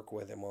me to work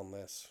with him on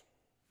this.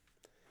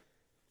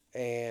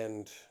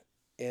 And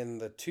in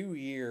the 2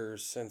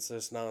 years since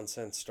this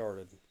nonsense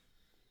started,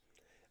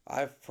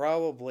 I've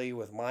probably,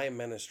 with my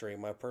ministry,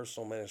 my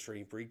personal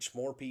ministry, reached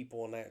more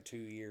people in that 2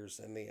 years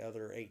than the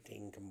other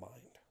 18 combined.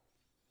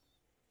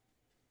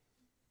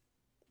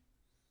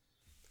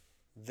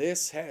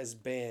 This has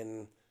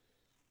been,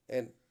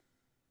 and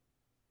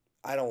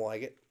I don't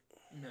like it.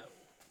 No.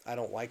 I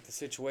don't like the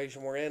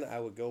situation we're in. I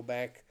would go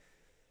back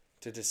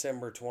to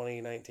December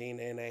 2019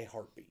 in a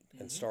heartbeat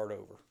and start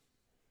over.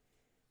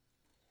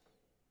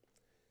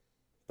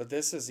 But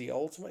this is the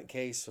ultimate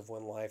case of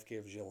when life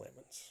gives you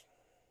lemons.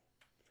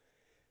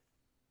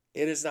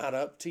 It is not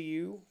up to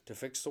you to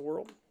fix the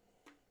world.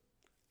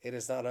 It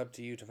is not up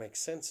to you to make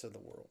sense of the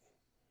world.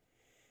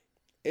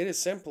 It is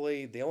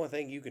simply, the only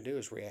thing you can do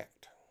is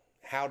react.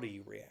 How do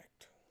you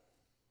react?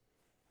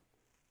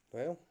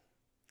 Well,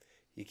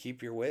 you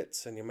keep your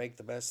wits and you make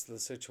the best of the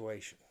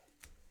situation.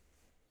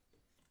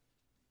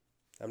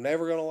 I'm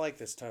never going to like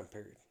this time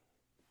period.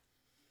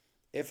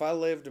 If I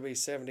live to be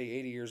 70,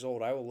 80 years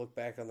old, I will look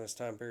back on this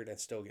time period and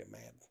still get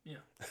mad. Yeah.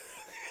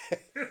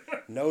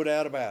 No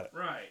doubt about it.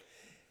 Right.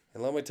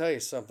 And let me tell you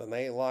something,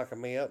 they ain't locking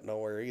me up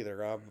nowhere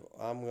either.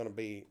 I'm going to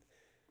be...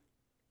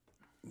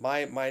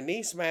 My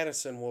niece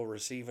Madison will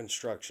receive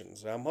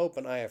instructions. I'm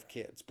hoping I have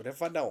kids, but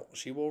if I don't,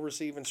 she will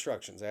receive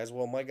instructions, as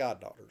will my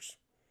goddaughters,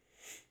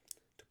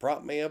 to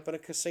prop me up in a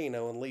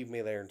casino and leave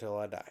me there until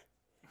I die.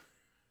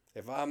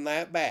 If I'm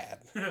that bad,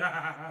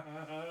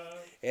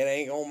 it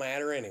ain't going to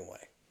matter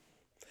anyway.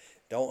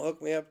 Don't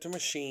hook me up to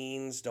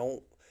machines.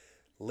 Don't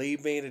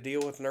leave me to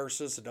deal with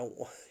nurses that don't,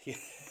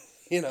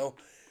 you know,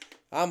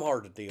 I'm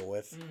hard to deal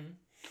with. Mm-hmm.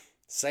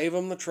 Save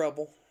them the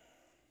trouble.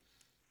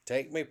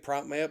 Take me,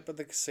 prop me up at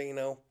the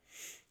casino.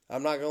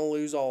 I'm not going to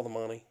lose all the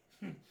money.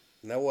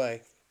 No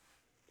way.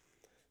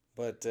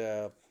 But,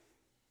 you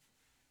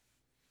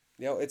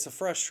know, it's a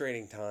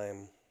frustrating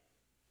time.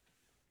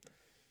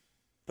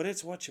 But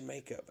it's what you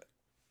make of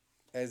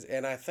it.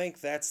 And I think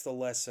that's the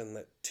lesson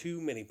that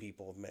too many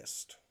people have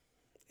missed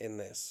in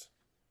this.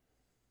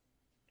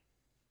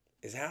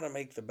 Is how to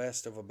make the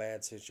best of a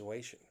bad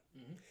situation.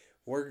 Mm-hmm.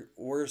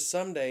 We're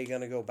someday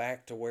going to go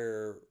back to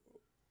where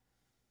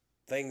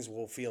things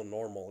will feel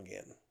normal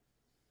again.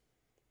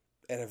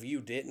 And if you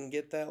didn't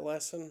get that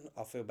lesson,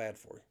 I'll feel bad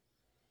for you.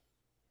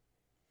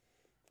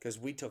 Because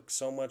we took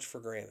so much for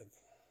granted.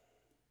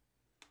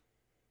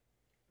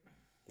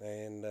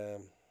 And,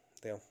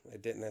 you know,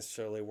 it didn't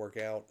necessarily work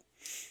out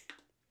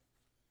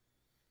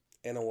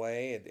in a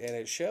way. And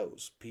it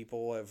shows.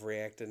 People have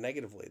reacted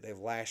negatively. They've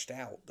lashed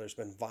out. There's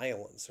been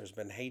violence. There's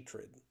been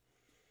hatred.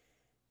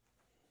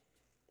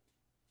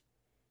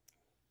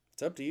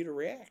 It's up to you to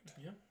react.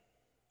 Yeah.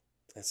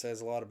 It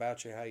says a lot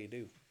about you how you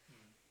do.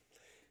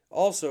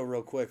 Also,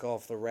 real quick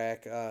off the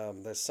rack,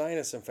 the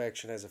sinus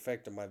infection has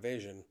affected my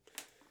vision,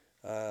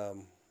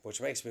 which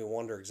makes me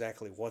wonder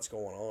exactly what's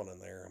going on in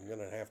there. I'm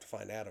going to have to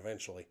find out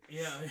eventually.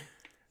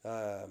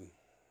 Yeah.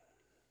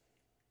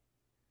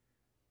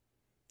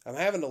 I'm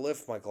having to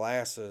lift my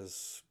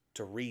glasses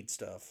to read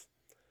stuff,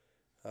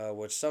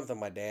 which is something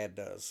my dad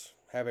does.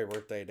 Happy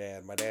birthday,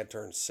 Dad. My dad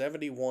turned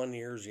 71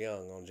 years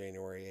young on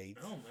January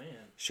 8th. Oh,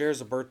 man.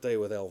 Shares a birthday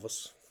with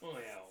Elvis. Oh,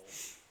 yeah.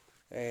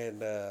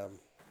 And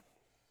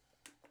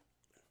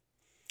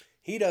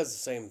he does the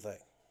same thing.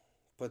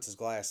 Puts his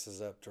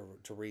glasses up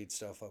to read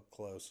stuff up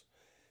close.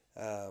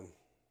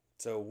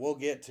 So we'll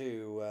get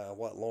to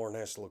what Lauren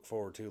has to look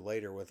forward to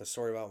later with a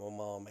story about my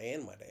mom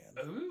and my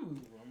dad. Ooh,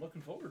 I'm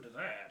looking forward to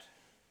that.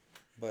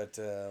 But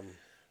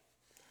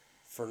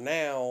for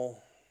now,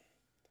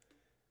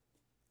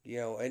 you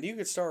know, and you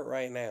could start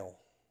right now.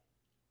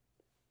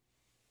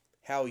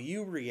 How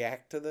you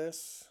react to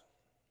this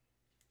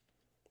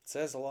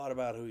says a lot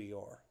about who you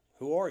are.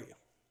 Who are you?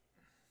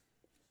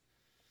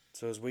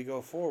 So as we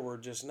go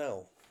forward, just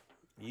know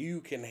you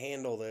can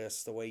handle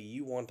this the way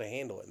you want to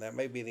handle it. And that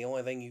may be the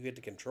only thing you get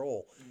to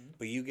control,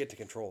 but you get to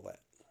control that.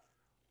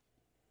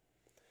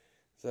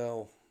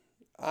 So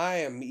I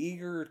am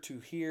eager to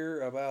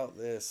hear about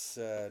this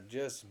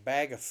just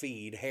bag of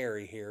feed,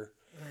 Harry here.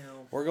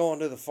 Well, we're going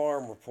to the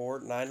farm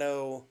report, and I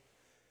know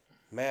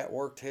Matt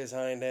worked his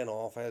hind end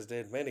off, as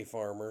did many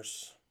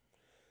farmers,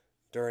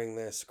 during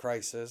this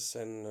crisis,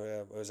 and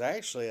it was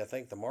actually, I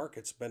think the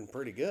market's been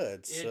pretty good.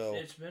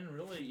 It's been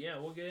really, yeah,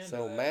 we'll get into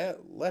so that. Matt,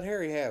 let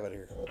Harry have it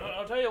here.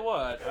 I'll tell you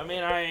what, I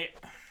mean,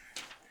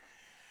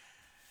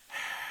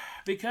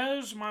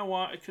 because my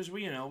wife, because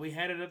we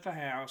had it at the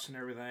house and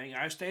everything,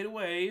 I stayed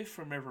away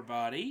from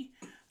everybody.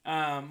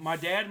 My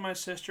dad and my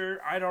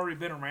sister, I'd already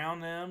been around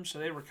them, so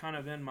they were kind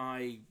of in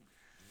my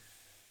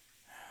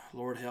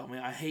Lord help me,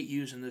 I hate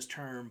using this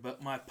term,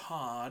 but my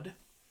pod.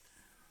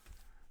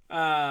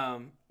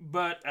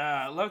 But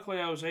luckily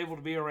I was able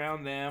to be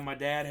around them. My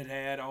dad he'd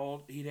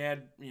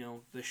had,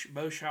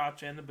 both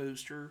shots and the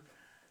booster.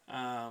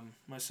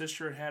 My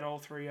sister had all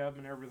three of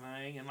them and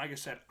everything. And like I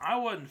said, I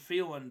wasn't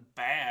feeling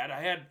bad.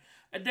 I had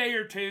a day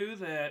or two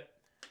that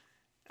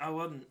I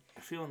wasn't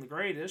feeling the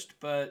greatest,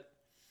 but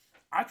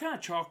I kind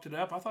of chalked it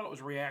up. I thought it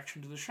was a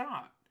reaction to the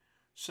shot.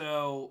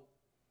 So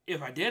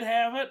if I did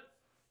have it,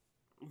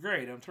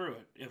 great, I'm through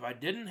it. If I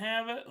didn't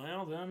have it,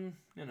 well, then,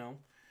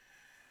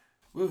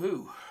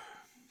 woohoo.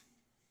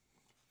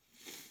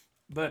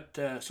 But,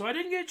 so I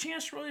didn't get a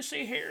chance to really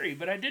see Harry,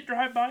 but I did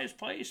drive by his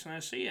place and I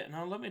see it.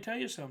 Now, let me tell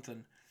you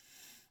something.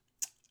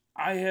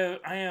 I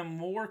am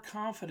more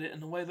confident in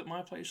the way that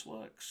my place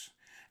looks.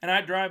 And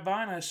I drive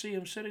by and I see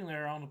him sitting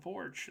there on the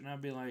porch, and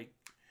I'd be like,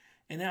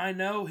 and I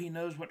know he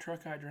knows what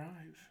truck I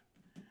drive.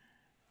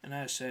 And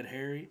I said,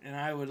 Harry, and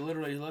I would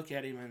literally look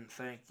at him and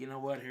think, you know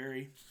what,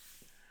 Harry?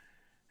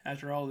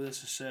 After all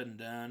this is said and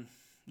done,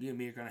 you and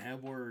me are going to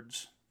have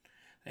words.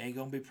 They ain't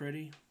going to be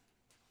pretty.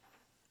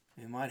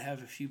 We might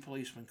have a few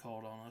policemen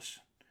called on us,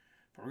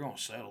 but we're going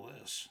to settle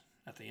this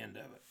at the end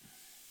of it.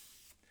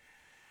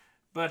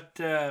 But,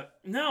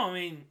 no, I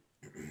mean,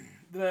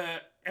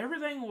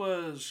 everything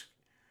was,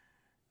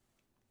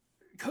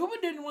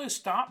 COVID didn't really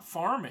stop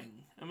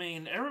farming. I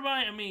mean,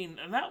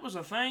 and that was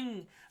a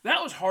thing,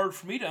 that was hard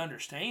for me to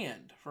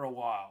understand for a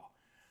while.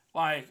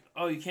 Like,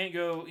 oh, you can't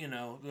go,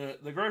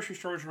 the grocery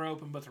stores are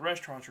open, but the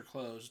restaurants are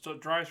closed. So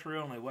drive-through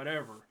only,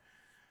 whatever.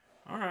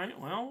 All right,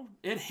 well,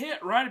 it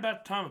hit right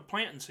about the time of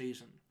planting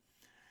season.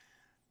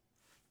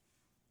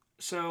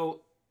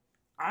 So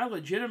I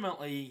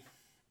legitimately,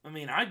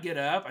 I'd get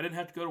up. I didn't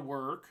have to go to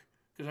work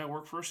because I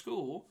work for a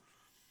school.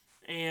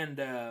 And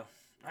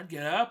I'd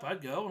get up,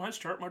 I'd go, and I'd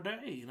start my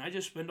day. And I'd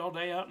just spend all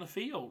day out in the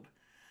field.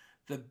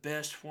 The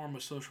best form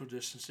of social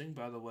distancing,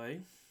 by the way.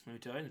 Let me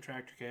tell you, in the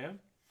tractor cab.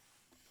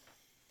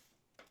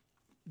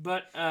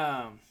 But,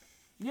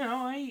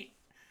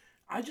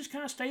 I just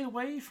kind of stayed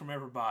away from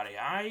everybody.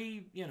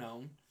 I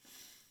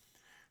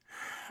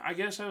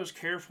guess I was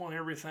careful and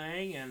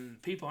everything.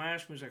 And people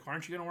ask me,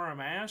 aren't you going to wear a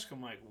mask?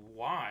 I'm like,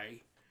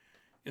 why?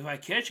 If I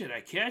catch it,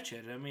 I catch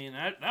it.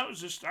 That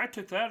was just, I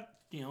took that,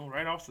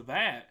 right off the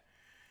bat.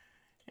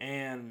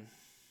 And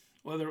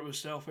whether it was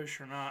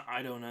selfish or not,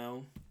 I don't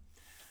know.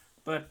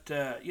 But,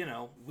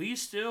 we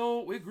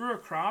grew a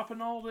crop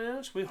in all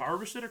this. We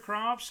harvested a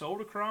crop,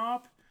 sold a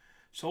crop,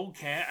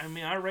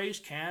 I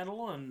raised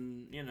cattle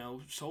and,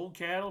 sold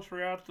cattle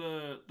throughout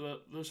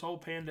this whole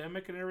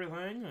pandemic and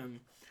everything. And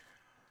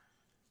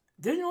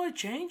didn't really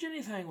change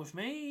anything with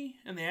me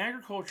in the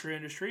agriculture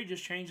industry.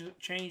 Just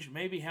changed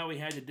maybe how we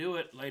had to do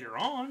it later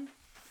on.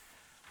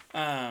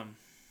 And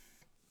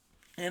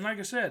like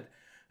I said,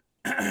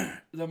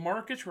 the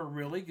markets were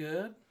really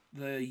good.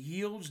 The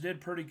yields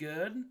did pretty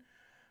good.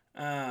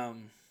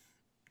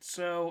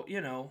 So,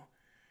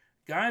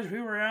 guys, we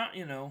were out,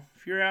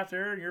 if you're out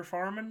there and you're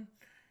farming,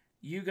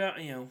 you got,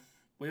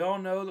 we all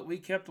know that we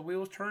kept the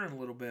wheels turning a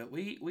little bit.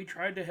 We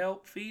tried to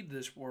help feed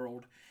this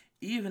world,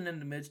 even in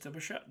the midst of a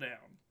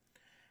shutdown.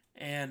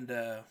 And,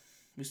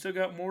 we still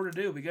got more to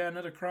do. We got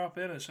another crop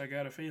in us, I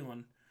got a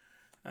feeling.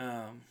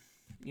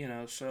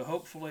 So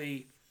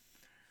hopefully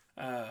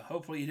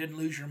you didn't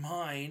lose your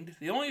mind.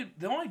 The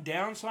only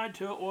downside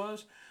to it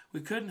was we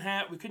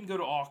couldn't go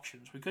to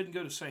auctions. We couldn't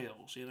go to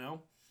sales,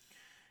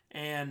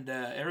 And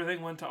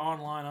everything went to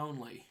online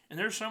only. And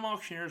there's some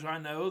auctioneers I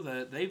know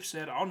that they've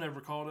said, I'll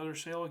never call another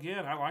sale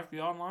again. I like the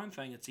online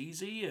thing. It's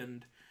easy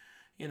and,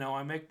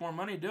 I make more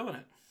money doing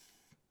it.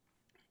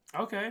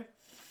 Okay.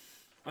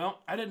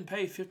 Well, I didn't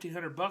pay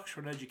 $1,500 for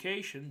an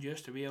education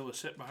just to be able to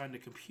sit behind a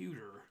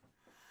computer.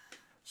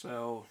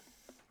 So,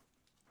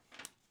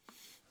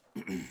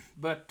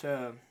 but,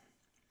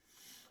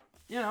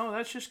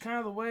 that's just kind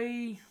of the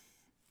way,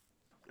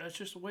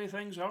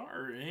 things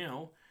are,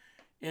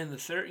 In the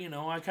third,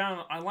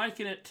 I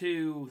liken it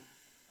to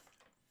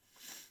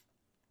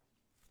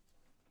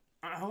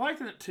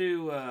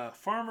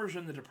farmers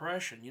in the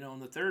Depression, in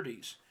the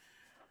 30s.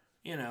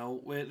 They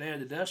had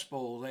the Dust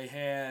Bowl. They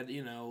had,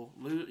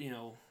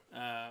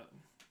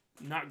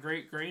 not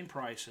great grain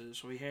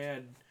prices. We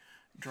had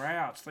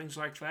droughts, things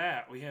like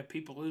that. We had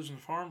people losing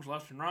farms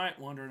left and right,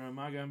 wondering, am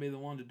I going to be the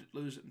one to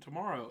lose it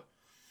tomorrow?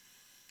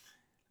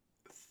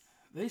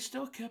 They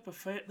still kept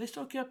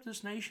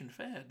this nation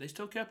fed. They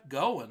still kept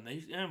going.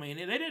 They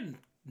didn't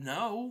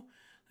know.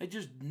 They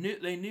just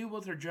knew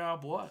what their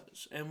job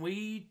was. And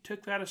we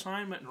took that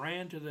assignment and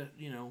ran to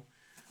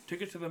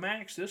took it to the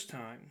max this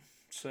time.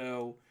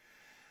 So,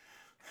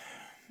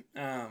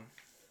 and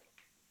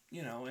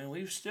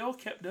we've still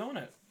kept doing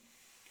it.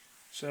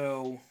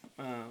 So,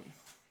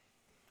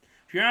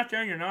 if you're out there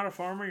and you're not a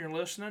farmer, you're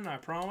listening, I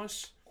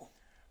promise,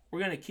 we're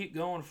going to keep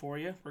going for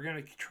you. We're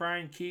going to try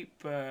and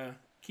keep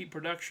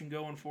production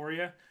going for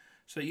you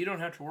so that you don't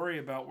have to worry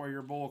about where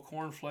your bowl of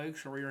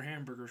cornflakes or where your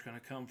hamburger is going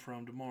to come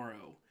from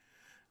tomorrow,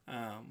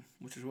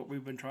 which is what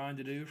we've been trying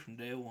to do from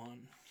day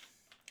one.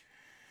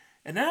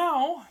 And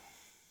now,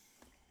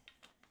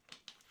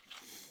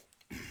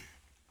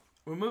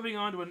 we're moving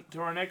on to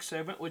our next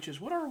segment, which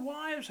is what our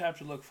wives have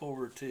to look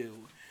forward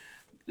to.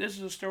 This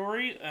is a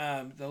story.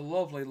 The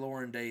lovely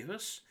Lauren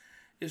Davis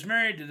is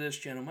married to this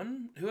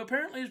gentleman who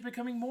apparently is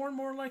becoming more and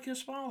more like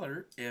his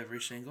father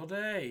every single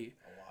day.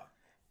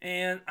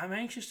 And I'm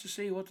anxious to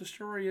see what the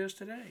story is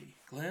today.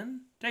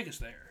 Glenn, take us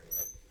there.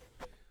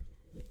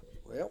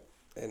 Well,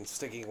 and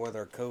sticking with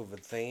our COVID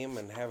theme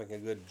and having a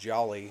good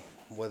jolly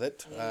with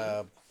it,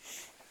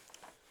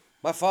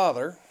 my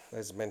father,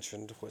 as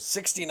mentioned, was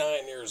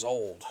 69 years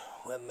old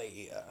when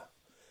the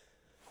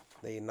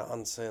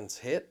nonsense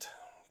hit.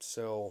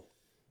 So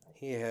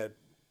he had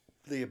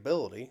the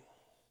ability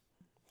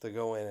to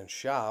go in and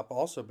shop,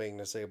 also being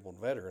a disabled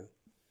veteran,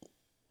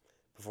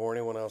 before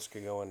anyone else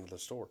could go into the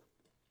store.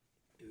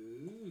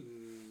 Ooh.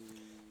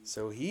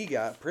 So he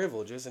got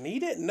privileges, and he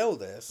didn't know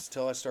this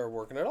till I started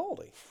working at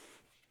Aldi.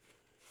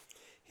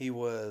 He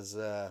was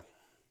they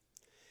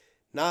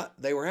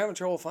were having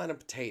trouble finding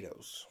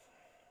potatoes.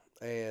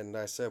 And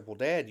I said, well,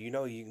 Dad, you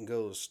know you can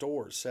go to the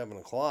store at 7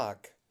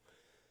 o'clock,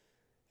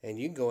 and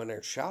you can go in there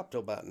and shop till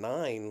about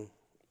 9,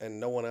 and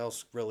no one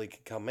else really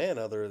could come in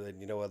other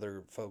than,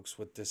 other folks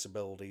with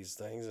disabilities,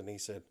 things. And he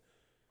said,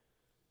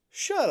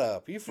 shut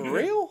up, you for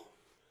real?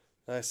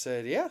 I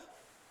said, yeah.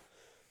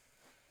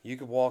 You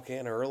could walk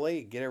in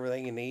early, get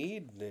everything you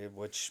need,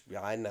 which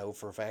I know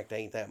for a fact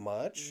ain't that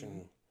much,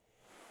 and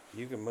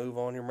you can move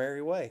on your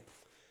merry way.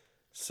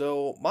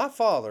 So my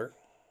father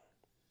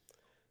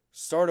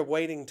started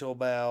waiting till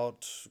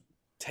about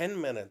 10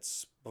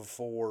 minutes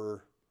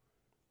before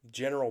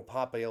general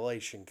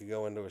population could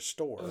go into a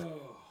store.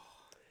 Oh.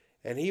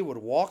 And he would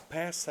walk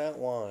past that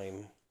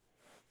line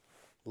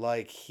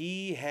like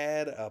he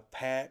had a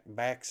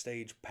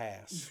backstage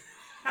pass.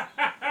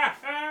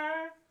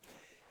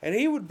 And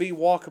he would be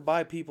walking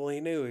by people he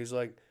knew. He's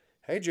like,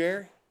 hey,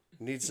 Jerry,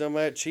 need some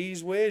of that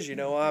cheese whiz?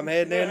 I'm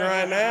heading in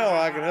right now.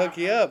 I can hook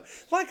you up.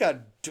 Like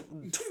a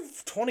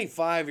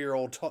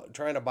 25-year-old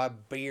trying to buy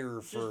beer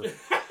for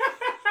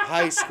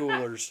high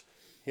schoolers.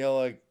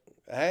 Like,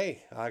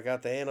 hey, I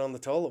got the end on the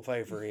toilet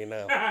paper,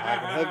 I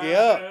can hook you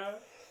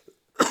up.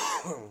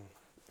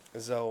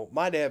 So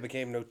my dad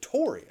became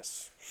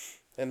notorious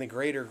in the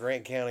greater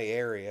Grant County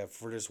area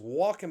for just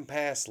walking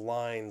past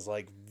lines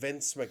like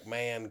Vince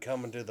McMahon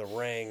coming to the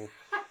ring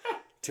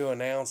to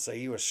announce that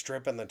he was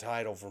stripping the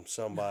title from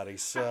somebody.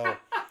 So,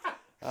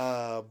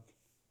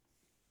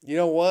 you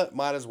know what?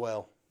 Might as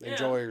well.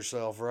 Enjoy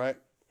yourself, right?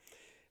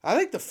 I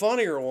think the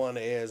funnier one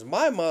is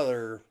my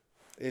mother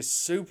is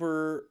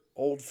super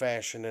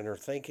old-fashioned in her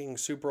thinking,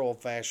 super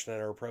old-fashioned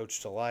in her approach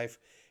to life.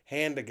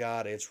 Hand to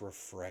God, it's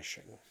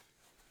refreshing.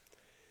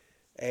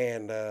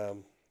 And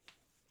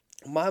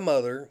my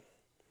mother,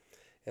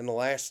 in the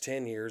last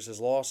 10 years, has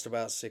lost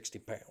about 60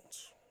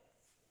 pounds.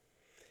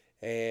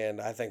 And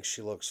I think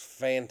she looks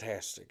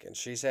fantastic. And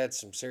she's had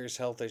some serious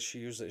health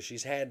issues that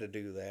she's had to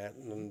do that.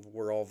 And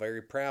we're all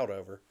very proud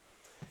of her.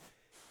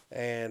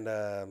 And,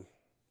 but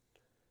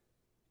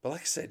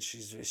like I said,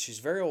 she's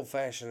very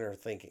old-fashioned in her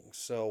thinking.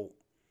 So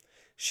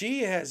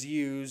she has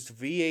used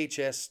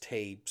VHS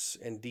tapes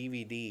and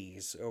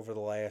DVDs over the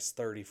last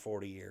 30,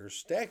 40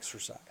 years to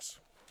exercise.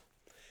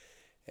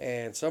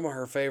 And some of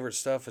her favorite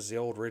stuff is the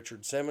old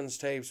Richard Simmons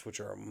tapes, which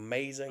are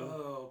amazing.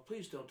 Oh,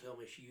 please don't tell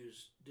me she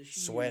used...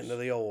 Sweating to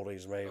the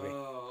oldies, maybe.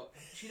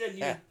 She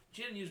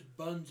didn't use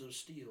Buns of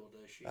Steel,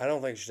 does she? I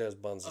don't think she does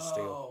Buns of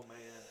Steel. Oh, man.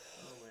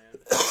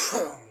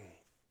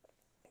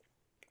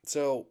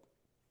 So,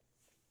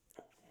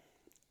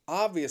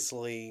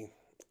 obviously,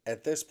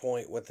 at this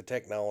point with the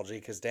technology,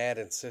 because Dad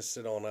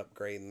insisted on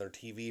upgrading their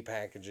TV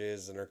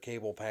packages and their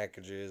cable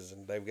packages,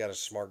 and they've got a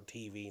smart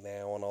TV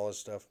now and all this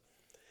stuff.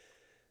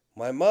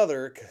 My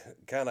mother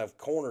kind of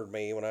cornered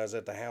me when I was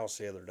at the house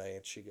the other day,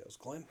 and she goes,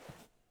 Glenn,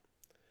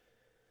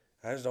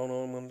 I just don't know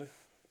what I'm going to do.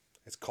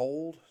 It's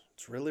cold.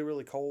 It's really,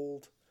 really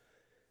cold.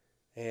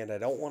 And I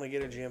don't want to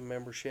get a gym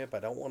membership. I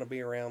don't want to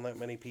be around that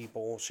many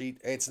people.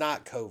 It's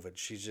not COVID.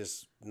 She's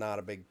just not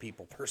a big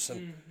people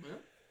person.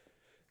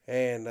 Mm-hmm.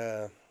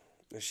 And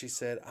she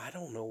said, I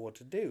don't know what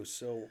to do.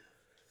 So,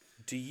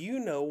 do you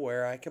know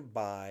where I can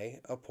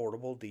buy a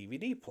portable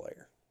DVD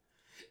player?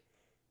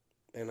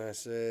 And I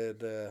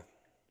said,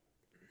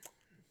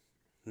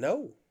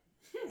 no.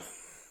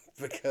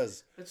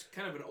 Because that's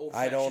kind of an old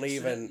I don't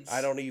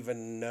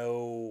even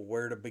know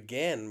where to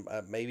begin.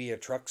 Maybe a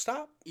truck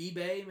stop?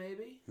 eBay,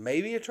 maybe?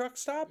 Maybe a truck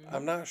stop? Mm-hmm.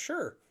 I'm not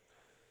sure.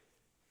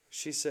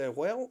 She said,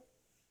 well,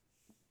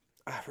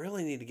 I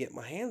really need to get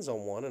my hands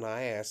on one. And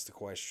I asked the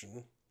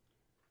question,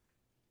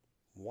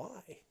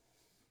 why?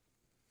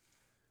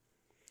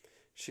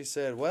 She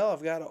said, well,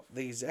 I've got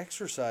these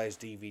exercise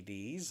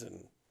DVDs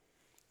and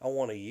I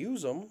want to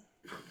use them,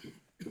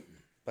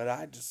 but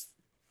I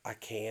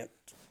can't.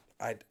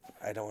 I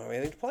don't have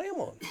anything to play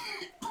them on.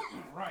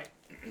 Right.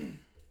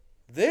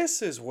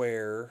 This is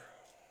where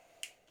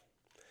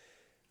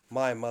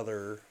my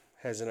mother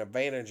has an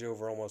advantage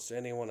over almost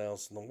anyone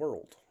else in the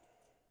world.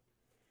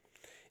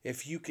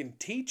 If you can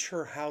teach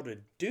her how to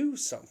do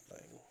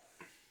something,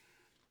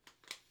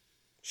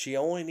 she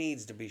only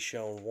needs to be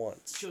shown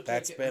once.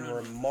 That's been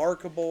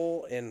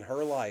remarkable in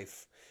her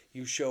life.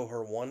 You show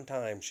her one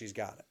time, she's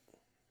got it.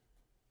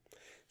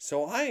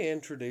 So I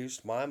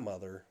introduced my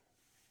mother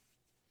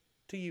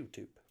to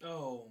YouTube.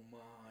 Oh, my.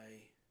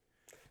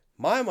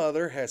 My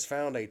mother has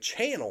found a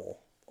channel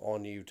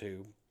on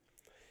YouTube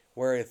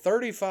where a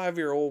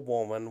 35-year-old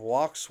woman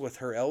walks with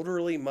her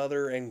elderly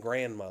mother and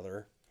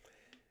grandmother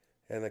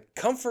in the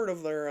comfort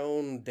of their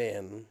own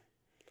den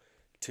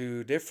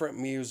to different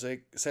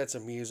sets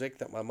of music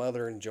that my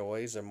mother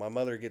enjoys. And my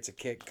mother gets a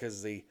kick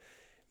because the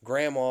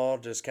grandma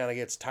just kind of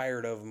gets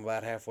tired of them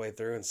about halfway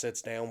through and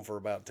sits down for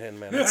about 10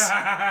 minutes.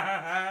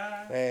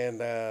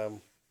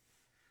 And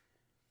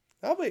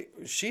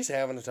she's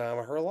having the time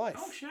of her life.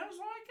 Oh, sounds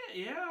like it,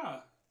 yeah.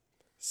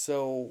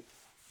 So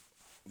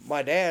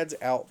my dad's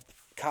out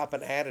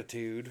copping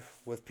attitude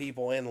with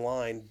people in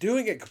line,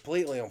 doing it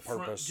completely on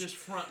purpose. Just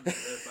fronting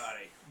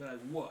everybody. Like,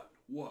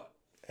 what?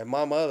 And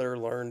my mother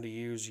learned to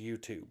use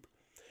YouTube.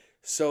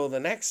 So the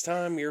next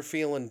time you're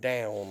feeling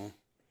down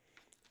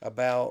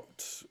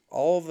about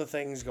all of the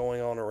things going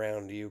on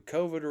around you,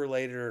 COVID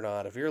related or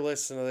not, if you're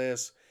listening to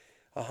this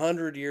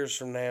 100 years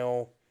from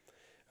now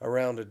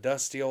around a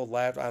dusty old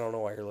laptop, I don't know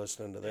why you're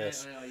listening to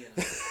this.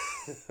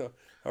 Yeah.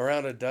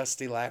 Around a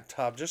dusty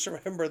laptop, just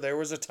remember there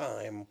was a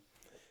time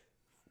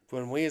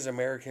when we as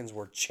Americans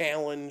were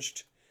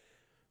challenged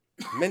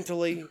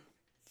mentally,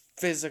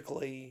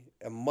 physically,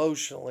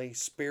 emotionally,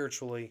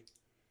 spiritually.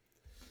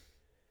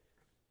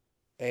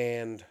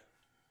 And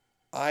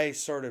I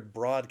started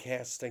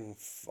broadcasting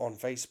on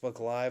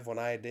Facebook Live when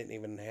I didn't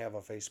even have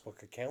a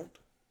Facebook account.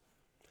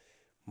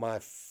 My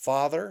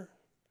father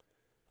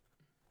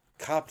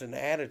copped an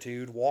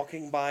attitude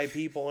walking by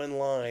people in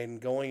line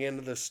going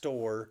into the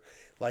store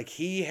like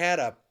he had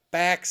a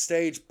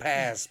backstage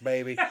pass,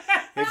 baby.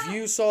 If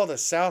you saw the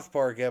South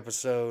Park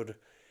episode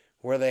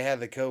where they had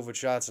the COVID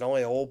shots and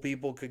only old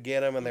people could get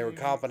them and they were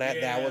copping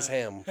that was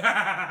him.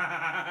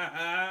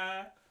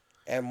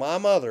 And my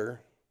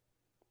mother,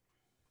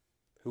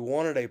 who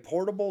wanted a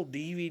portable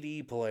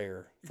DVD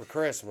player for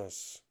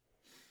Christmas,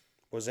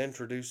 was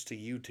introduced to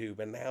YouTube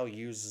and now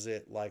uses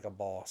it like a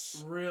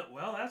boss.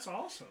 Well, that's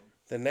awesome.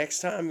 The next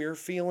time you're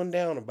feeling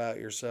down about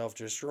yourself,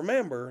 just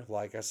remember,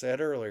 like I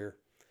said earlier,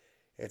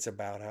 it's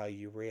about how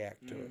you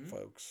react to it,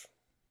 folks.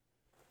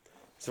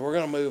 So we're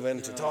going to move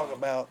into talk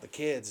about the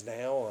kids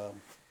now.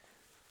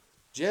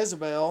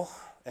 Jezebel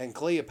and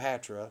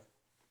Cleopatra.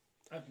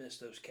 I've missed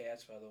those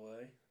cats, by the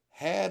way.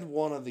 Had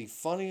one of the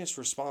funniest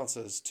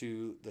responses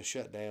to the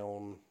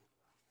shutdown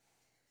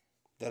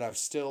that I've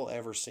still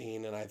ever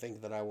seen, and I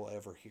think that I will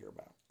ever hear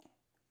about.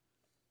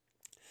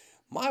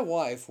 My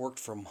wife worked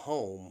from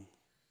home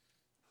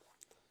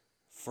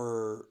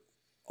for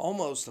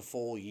almost a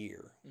full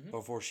year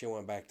before she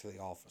went back to the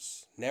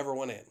office. Never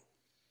went in.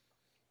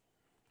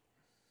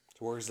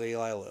 So where's the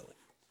Eli Lilly?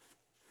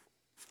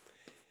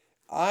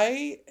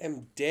 I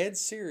am dead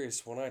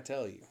serious when I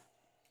tell you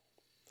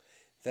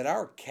that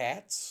our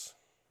cats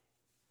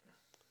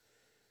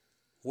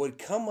would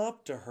come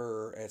up to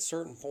her at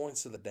certain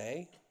points of the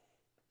day,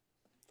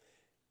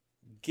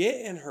 get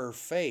in her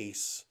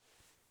face,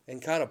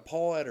 and kind of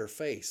paw at her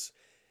face.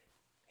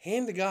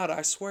 Hand to God,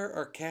 I swear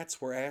our cats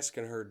were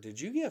asking her,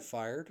 "Did you get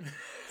fired?"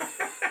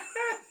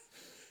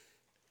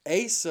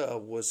 Asa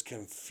was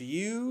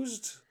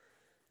confused.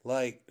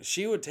 Like,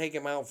 she would take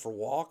him out for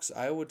walks.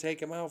 I would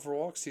take him out for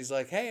walks. He's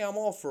like, "Hey, I'm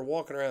all for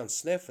walking around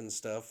sniffing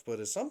stuff, but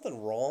is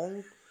something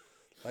wrong?"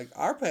 Like,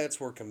 our pets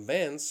were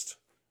convinced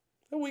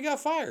that we got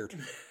fired.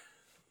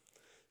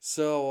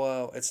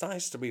 So, it's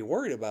nice to be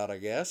worried about, I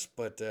guess.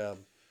 But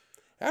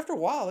after a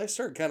while, they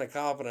started kind of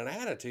copping an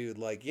attitude.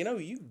 Like, you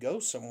can go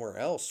somewhere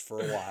else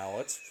for a while.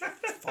 It's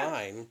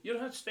fine. You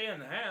don't have to stay in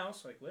the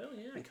house. Like, well,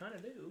 yeah, I kind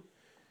of do.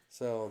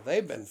 So,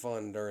 they've been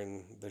fun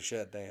during the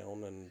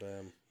shutdown.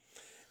 And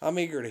I'm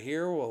eager to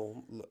hear.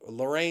 Well,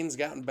 Lorraine's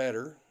gotten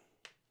better.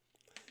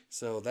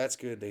 So, that's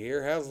good to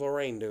hear. How's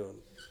Lorraine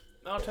doing?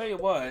 I'll tell you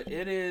what,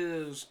 it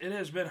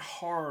has been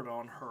hard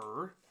on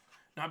her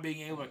not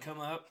being able to come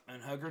up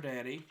and hug her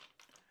daddy.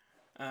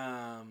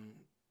 My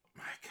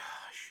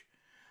gosh.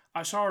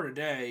 I saw her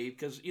today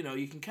because, you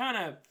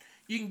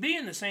can be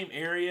in the same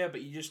area,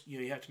 but you just,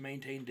 you have to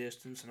maintain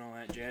distance and all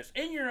that jazz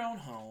in your own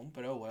home,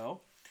 but oh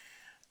well.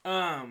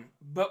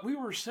 But we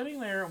were sitting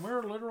there and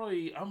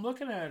I'm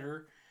looking at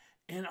her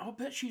and I'll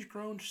bet she's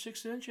grown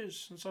 6 inches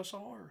since I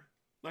saw her,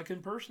 like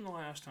in person the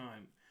last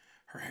time.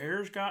 Her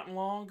hair's gotten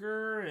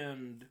longer,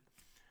 and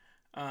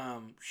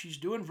she's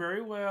doing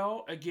very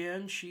well.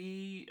 Again,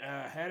 she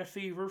had a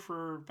fever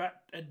for about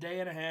a day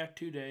and a half,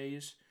 2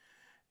 days.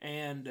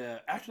 And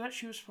after that,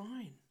 she was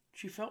fine.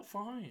 She felt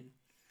fine.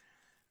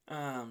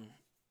 Her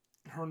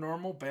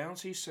normal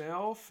bouncy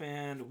self.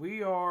 And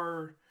we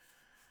are,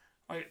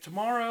 like,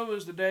 tomorrow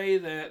is the day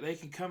that they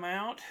can come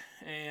out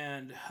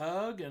and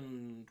hug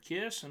and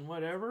kiss and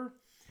whatever.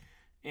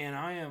 And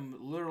I am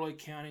literally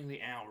counting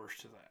the hours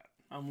to that.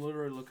 I'm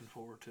literally looking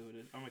forward to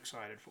it. I'm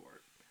excited for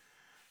it.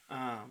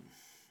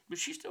 But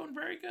she's doing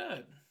very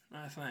good,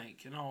 I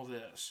think, in all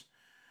this.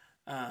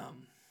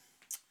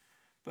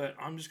 But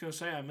I'm just going to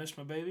say I miss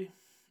my baby.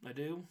 I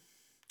do.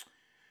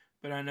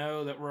 but I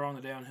know that we're on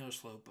the downhill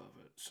slope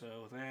of it,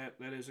 so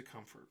that is a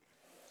comfort.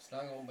 It's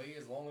not going to be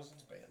as long as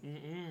it's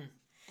been.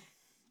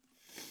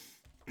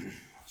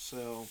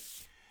 So,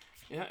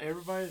 yeah,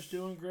 everybody's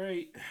doing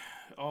great,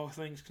 all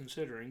things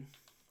considering.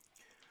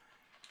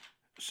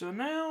 So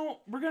now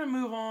we're going to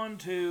move on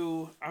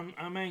to,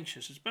 I'm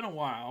anxious, it's been a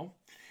while,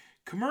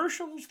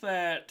 commercials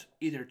that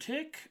either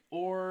tick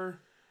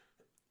or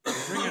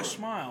bring a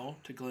smile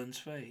to Glen's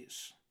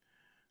face.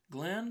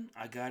 Glen,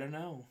 I gotta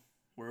know,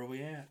 where are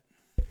we at?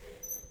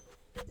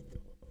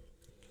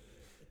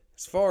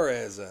 As far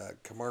as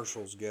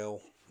commercials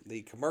go,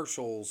 the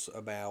commercials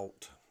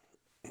about...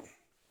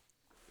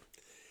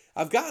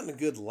 I've gotten a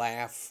good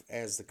laugh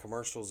as the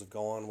commercials have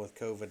gone with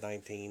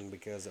COVID-19,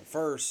 because at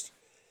first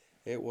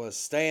it was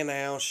stay in the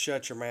house,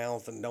 shut your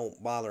mouth, and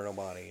don't bother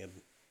nobody. And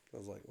I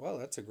was like, well,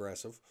 that's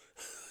aggressive.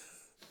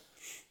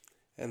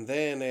 And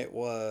then it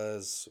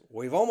was,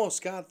 we've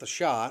almost got the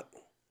shot.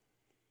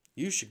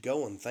 You should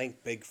go and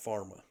thank Big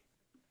Pharma.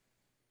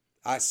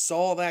 I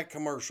saw that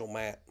commercial,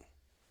 Matt.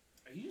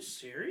 Are you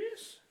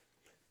serious?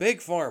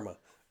 Big Pharma.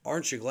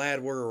 Aren't you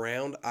glad we're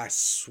around? I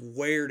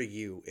swear to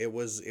you, it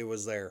was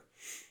there.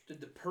 Did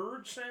the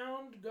purge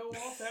sound go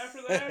off after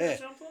that or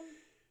something?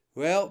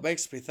 Well, it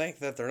makes me think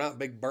that they're not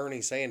big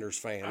Bernie Sanders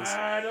fans.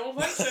 I don't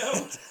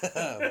think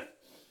so.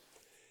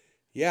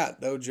 Yeah,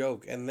 no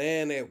joke. And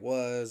then it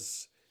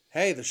was,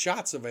 hey, the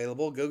shot's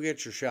available. Go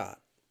get your shot.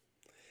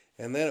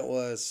 And then it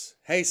was,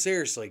 hey,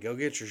 seriously, go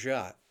get your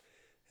shot.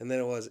 And then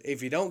it was,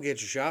 if you don't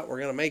get your shot, we're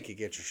going to make you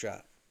get your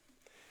shot.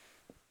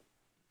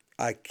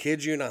 I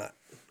kid you not.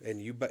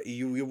 And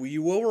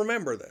you will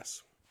remember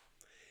this.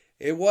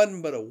 It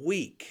wasn't but a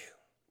week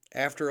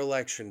after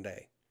Election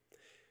Day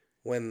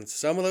when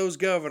some of those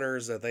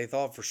governors that they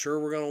thought for sure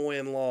were going to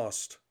win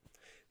lost.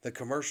 The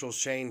commercials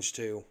changed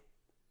to,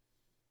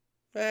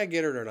 get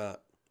it or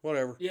not.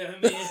 Whatever. Yeah,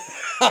 I mean,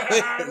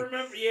 I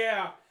remember,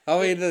 yeah. I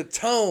mean, the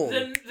tone. The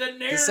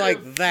narrative. Just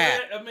like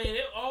that. I mean,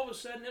 all of a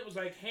sudden it was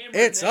like hammered.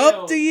 It's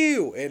up to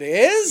you. It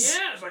is?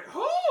 Yeah, it's like,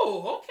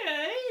 oh,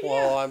 okay.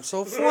 Well, I'm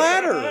so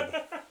flattered.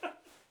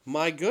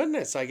 My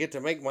goodness, I get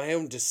to make my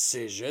own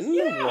decision.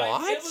 Yeah,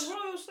 what? It was one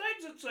of those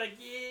things. It's like,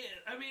 yeah.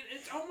 I mean,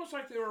 it's almost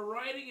like they were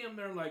writing him.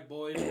 They're like,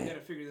 boys, we got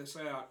to figure this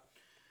out.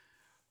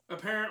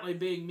 Apparently,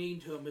 being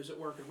mean to him isn't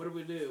working. What do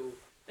we do?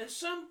 And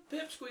some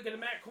pipsqueak in the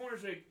back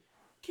corner's like,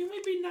 can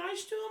we be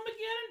nice to him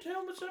again and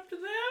tell him it's up to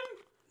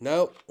them?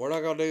 Nope, we're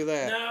not gonna do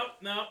that.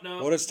 No.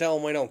 We'll just tell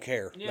them we don't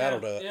care. Yeah, that'll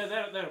do it. Yeah,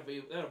 that'll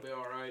be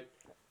all right.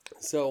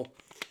 So,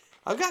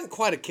 I've gotten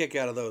quite a kick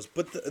out of those,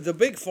 but the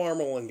Big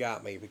Pharma one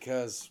got me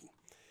because,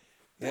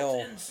 I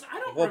don't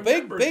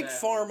remember Big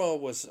that. Pharma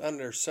was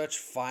under such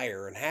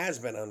fire and has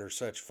been under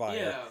such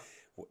fire.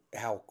 Yeah.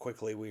 How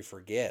quickly we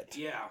forget.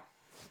 Yeah.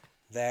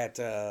 That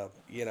a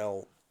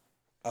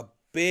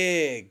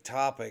big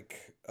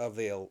topic of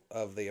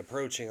the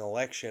approaching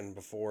election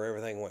before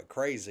everything went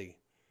crazy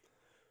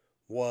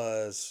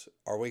was,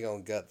 are we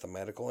going to gut the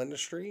medical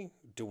industry?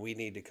 Do we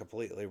need to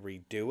completely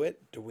redo it?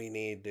 Do we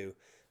need to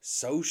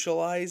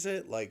socialize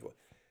it?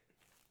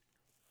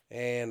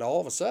 And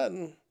all of a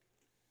sudden,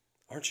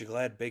 aren't you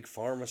glad Big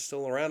Pharma's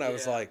still around? I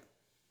was like,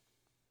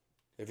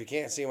 if you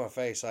can't see my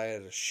face, I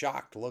had a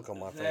shocked look on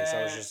my face.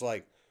 I was just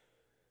like,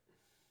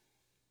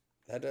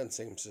 that doesn't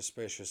seem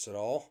suspicious at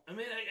all. I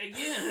mean,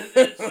 again,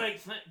 it's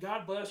like,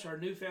 God bless our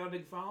new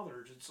founding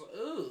fathers. It's like,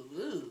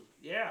 ooh,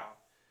 yeah.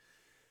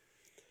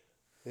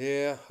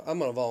 Yeah, I'm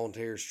going to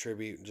volunteer as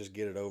tribute and just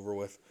get it over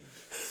with.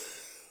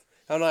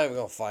 I'm not even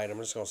going to fight. I'm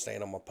just going to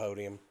stand on my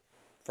podium.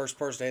 First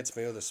person that hits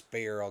me with a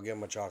spear, I'll give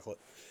him a chocolate.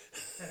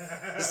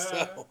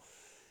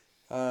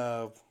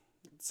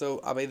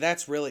 So, I mean,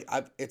 that's really...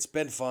 it's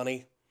been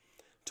funny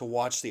to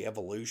watch the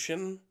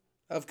evolution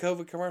of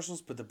COVID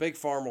commercials, but the Big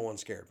Pharma one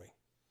scared me.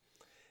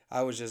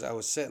 I was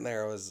sitting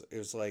there, it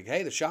was like,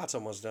 hey, the shot's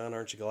almost done,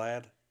 aren't you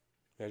glad?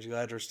 Aren't you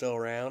glad they're still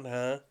around,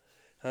 huh?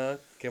 Huh?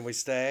 Can we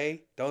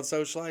stay? Don't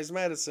socialize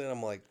medicine.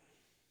 I'm like,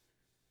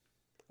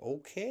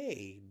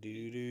 okay.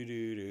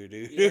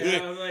 Yeah,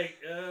 I'm like,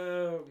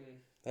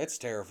 That's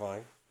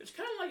terrifying. It's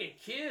kind of like a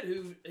kid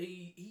who,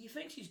 he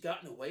thinks he's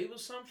gotten away with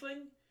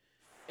something,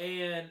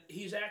 and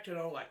he's acting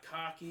all like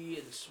cocky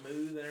and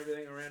smooth and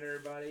everything around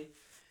everybody,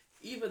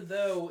 even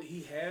though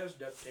he has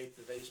duct taped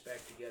the vase back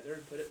together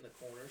and put it in the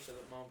corner so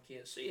that mom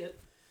can't see it.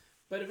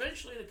 But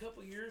eventually, in a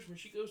couple of years, when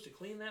she goes to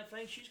clean that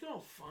thing, she's going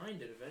to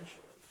find it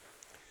eventually.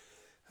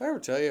 I ever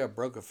tell you I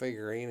broke a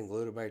figurine and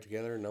glued it back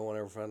together and no one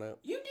ever found out?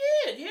 You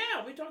did,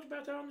 yeah. We talked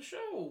about that on the show.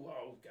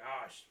 Oh,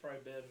 gosh. It's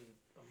probably been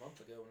a month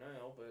ago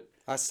now, but...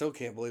 I still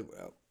can't believe...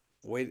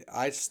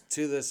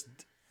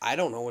 I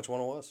don't know which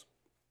one it was.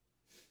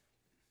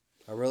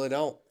 I really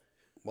don't.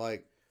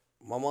 Like,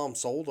 my mom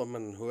sold them,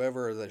 and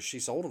whoever that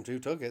she sold them to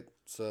took it,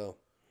 so...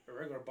 A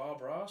regular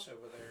Bob Ross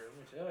over there, let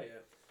me tell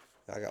you.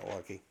 I got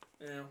lucky.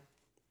 Yeah.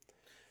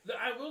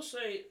 I will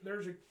say,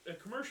 there's a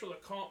commercial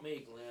that caught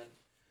me, Glenn.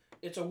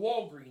 It's a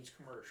Walgreens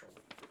commercial.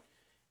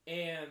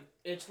 And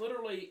it's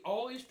literally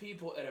all these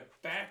people at a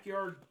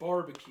backyard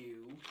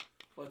barbecue.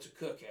 Well, it's a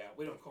cookout.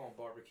 We don't call them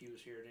barbecues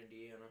here in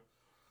Indiana.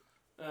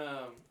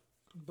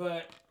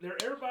 But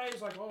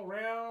everybody's like all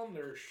around.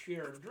 They're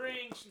sharing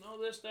drinks and all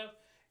this stuff.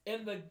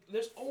 And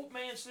this old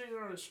man sitting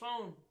on his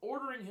phone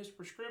ordering his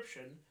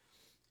prescription,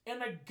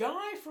 and a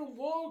guy from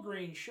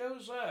Walgreens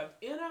shows up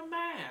in a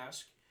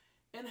mask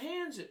and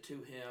hands it to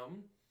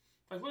him.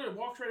 Like literally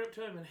walks right up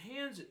to him and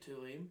hands it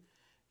to him.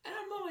 And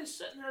I'm always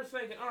sitting there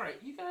thinking, all right,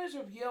 you guys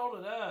have yelled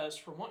at us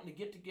for wanting to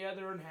get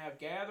together and have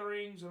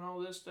gatherings and all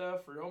this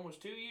stuff for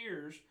almost 2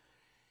 years.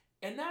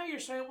 And now you're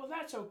saying, well,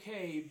 that's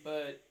okay,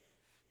 but,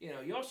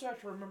 you also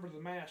have to remember the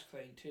mask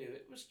thing, too.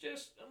 It was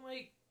just, I'm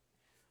like,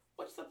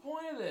 what's the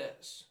point of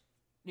this?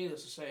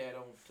 Needless to say, I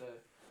don't,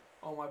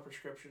 all my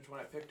prescriptions when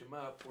I picked them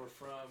up were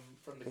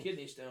from the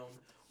kidney stone,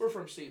 were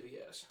from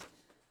CVS.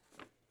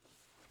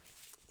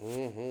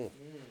 Mm-hmm.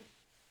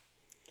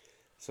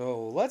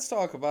 So let's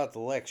talk about the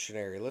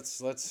lectionary.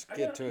 Let's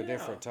get to a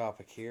different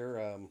topic here.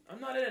 I'm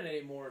not in it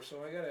anymore,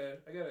 so I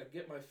gotta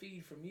get my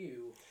feed from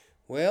you.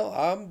 Well,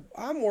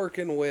 I'm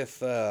working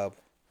with a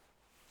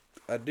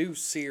new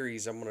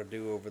series I'm going to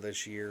do over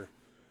this year.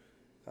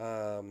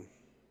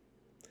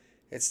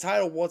 It's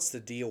titled "What's the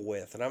Deal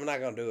With," and I'm not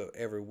going to do it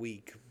every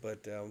week,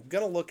 but I'm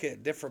going to look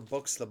at different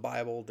books of the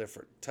Bible,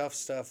 different tough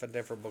stuff in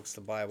different books of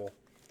the Bible,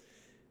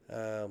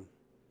 and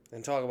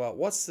talk about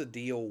what's the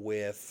deal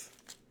with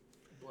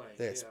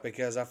this,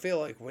 because I feel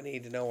like we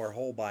need to know our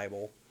whole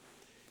Bible.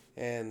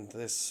 And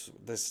this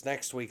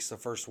next week's the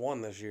first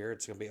one this year.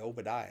 It's going to be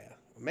Obadiah.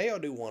 Maybe I'll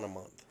do one a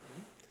month.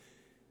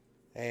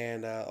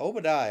 And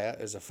Obadiah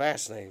is a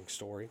fascinating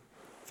story.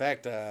 In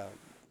fact,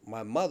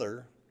 my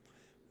mother,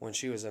 when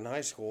she was in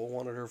high school,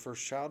 wanted her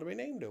first child to be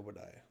named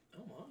Obadiah.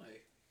 Oh, my.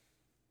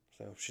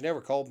 So she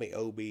never called me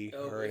Obi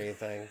or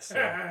anything.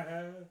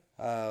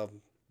 So,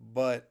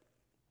 but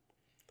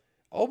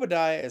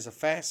Obadiah is a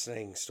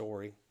fascinating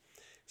story.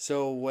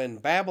 So when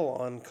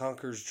Babylon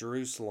conquers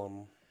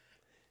Jerusalem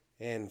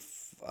in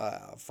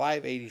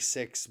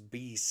 586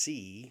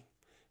 BC,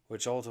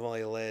 which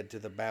ultimately led to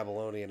the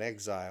Babylonian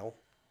exile,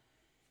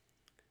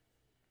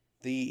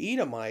 the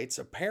Edomites,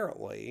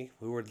 apparently,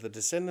 who were the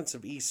descendants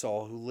of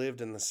Esau, who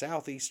lived in the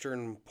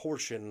southeastern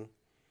portion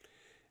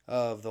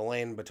of the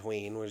land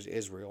between, was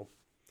Israel.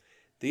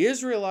 The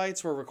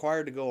Israelites were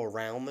required to go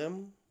around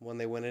them when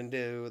they went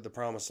into the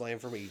promised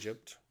land from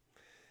Egypt.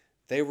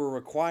 They were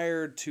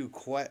required to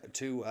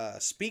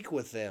speak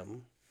with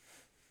them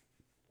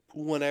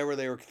whenever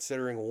they were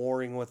considering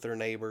warring with their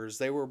neighbors.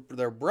 They were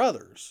their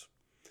brothers.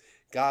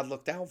 God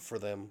looked out for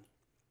them.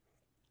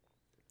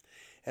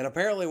 And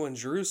apparently when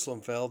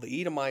Jerusalem fell,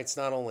 the Edomites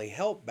not only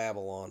helped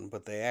Babylon,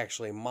 but they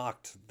actually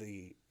mocked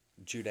the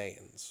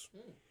Judeans.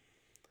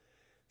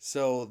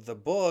 So the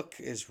book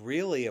is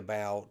really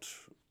about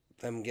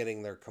them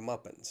getting their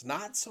comeuppance.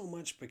 Not so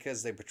much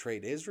because they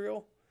betrayed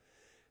Israel,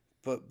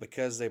 but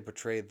because they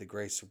betrayed the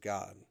grace of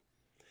God.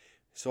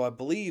 So I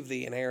believe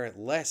the inherent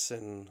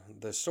lesson,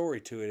 the story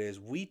to it is,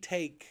 we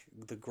take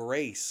the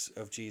grace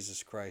of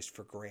Jesus Christ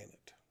for granted.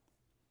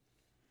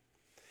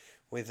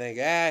 We think,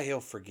 he'll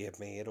forgive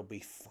me, it'll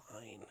be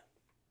fine.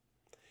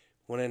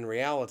 When in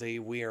reality,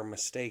 we are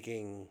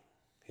mistaking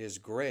his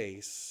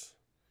grace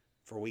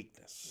for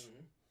weakness.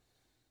 Mm-hmm.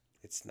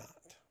 It's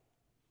not.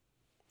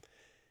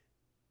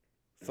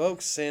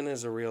 Folks, sin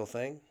is a real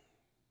thing.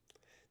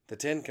 The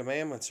 10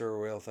 Commandments are a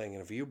real thing,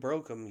 and if you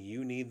broke them,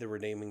 you need the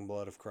redeeming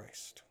blood of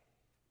Christ.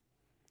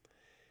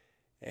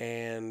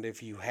 And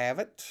if you have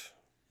it,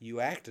 you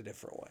act a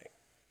different way.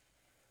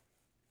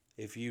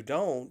 If you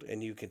don't,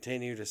 and you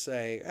continue to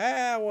say,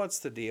 what's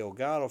the deal?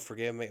 God will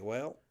forgive me.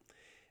 Well,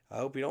 I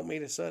hope you don't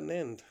meet a sudden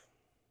end,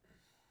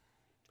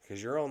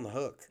 because you're on the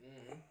hook.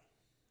 Mm-hmm.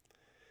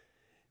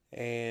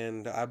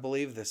 And I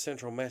believe the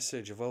central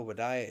message of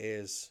Obadiah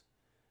is,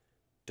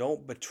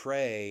 don't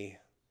betray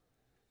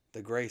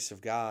the grace of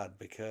God,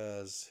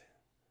 because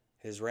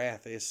his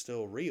wrath is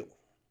still real.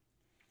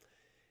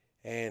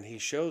 And he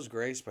shows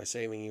grace by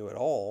saving you at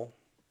all.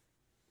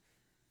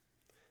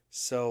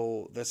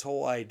 So this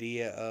whole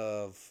idea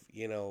of,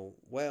 I'll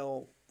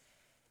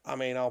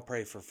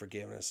pray for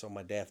forgiveness on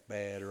my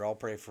deathbed, or I'll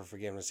pray for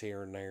forgiveness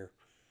here and there.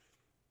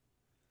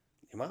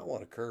 You might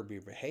want to curb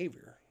your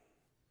behavior.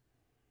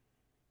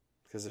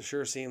 Because it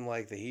sure seemed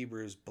like the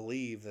Hebrews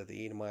believed that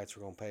the Edomites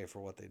were going to pay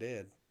for what they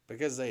did.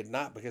 Because they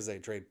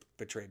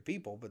betrayed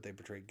people, but they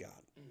betrayed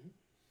God. Mm-hmm.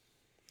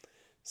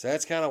 So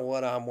that's kind of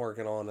what I'm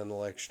working on in the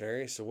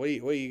lectionary. So what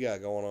you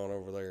got going on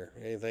over there?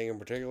 Anything in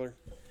particular?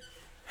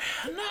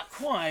 Not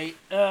quite.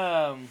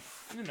 I've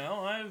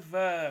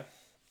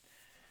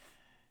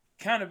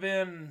kind of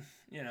been,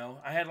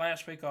 I had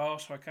last week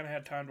off, so I kind of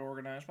had time to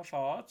organize my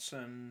thoughts.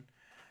 And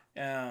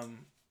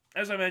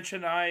as I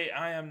mentioned, I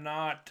am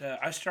not,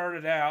 I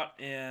started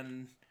out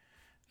in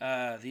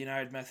the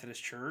United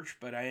Methodist Church,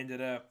 but I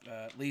ended up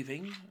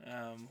leaving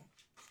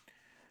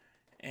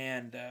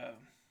and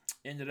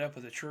ended up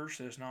with a church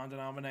that is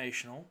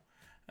non-denominational.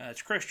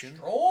 It's Christian.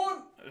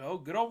 Strong? Oh,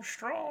 good old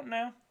Strong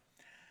now.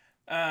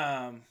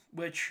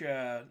 Which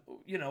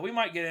we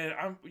might get in.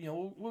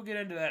 We'll get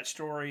into that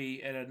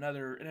story in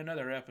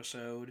another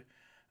episode.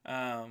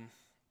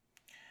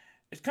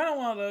 it's kind of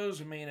one of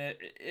those. I mean,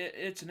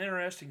 it's an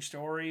interesting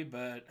story,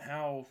 but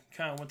how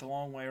kind of went the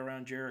long way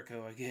around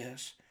Jericho, I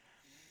guess.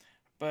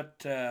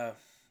 But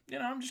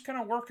I'm just kind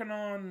of working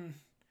on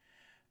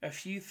a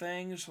few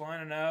things,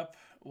 lining up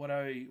what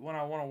I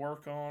want to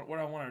work on, what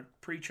I want to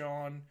preach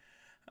on.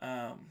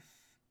 Um,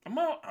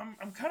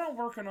 I'm kind of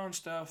working on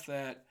stuff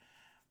that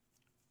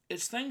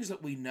it's things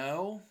that we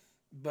know,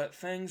 but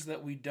things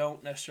that we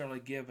don't necessarily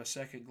give a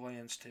second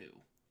glance to,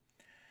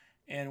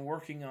 and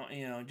working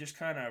on just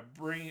kind of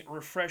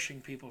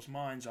refreshing people's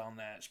minds on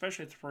that,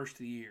 especially at the first of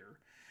the year.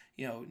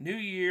 New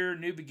year,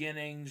 new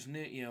beginnings.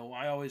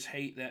 I always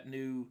hate that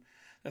the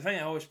thing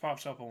that always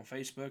pops up on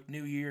Facebook: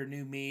 new year,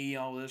 new me,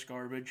 all this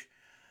garbage.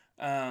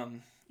 I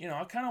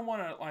kind of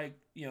want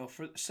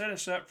to set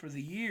us up for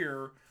the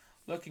year,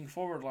 looking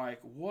forward. Like,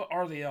 what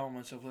are the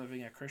elements of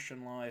living a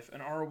Christian life,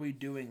 and are we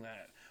doing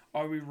that?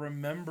 Are we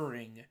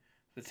remembering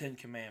the Ten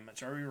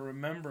Commandments? Are we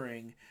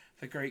remembering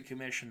the Great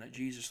Commission that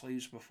Jesus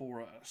leaves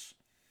before us?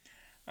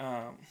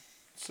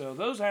 So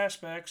those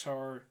aspects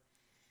are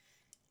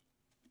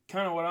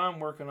kind of what I'm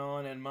working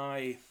on in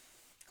my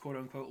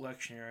quote-unquote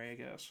lectionary, I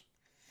guess.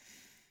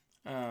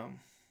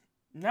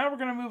 Now we're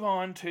going to move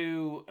on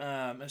to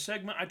a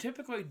segment I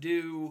typically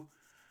do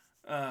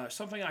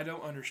something I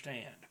don't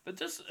understand. But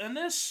this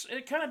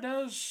it kind of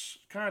does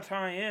kind of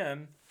tie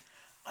in.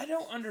 I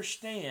don't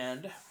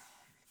understand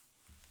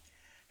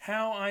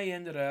how I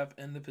ended up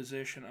in the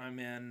position I'm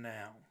in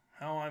now,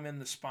 how I'm in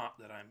the spot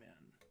that I'm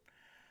in.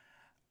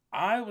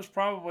 I was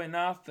probably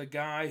not the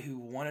guy who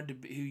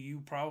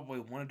you probably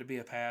wanted to be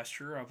a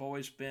pastor. I've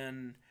always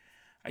been,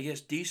 I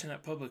guess, decent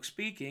at public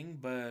speaking,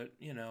 but,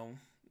 I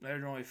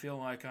didn't really feel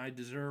like I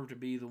deserved to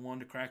be the one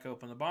to crack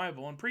open the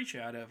Bible and preach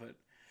out of it.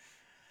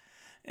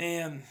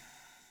 And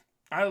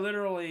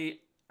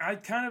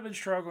I'd kind of been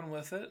struggling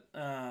with it.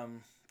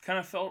 Kind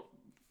of felt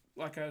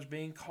like I was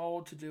being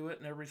called to do it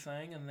and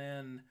everything. And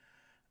then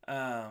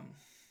I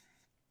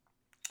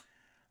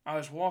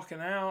was walking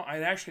out.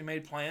 I'd actually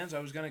made plans. I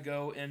was going to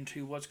go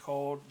into what's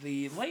called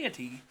the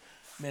laity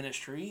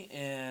ministry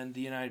in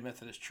the United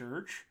Methodist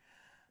Church.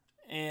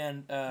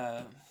 And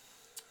as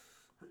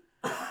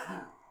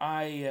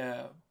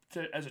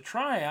a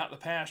tryout, the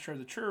pastor of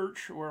the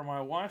church where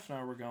my wife and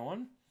I were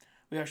going,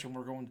 we actually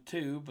were going to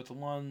two, but the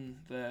one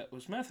that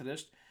was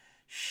Methodist,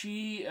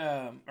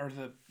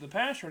 the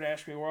pastor had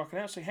asked me walking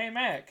out, say, "Hey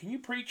Matt, can you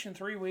preach in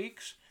 3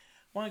 weeks?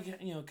 Want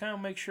to kind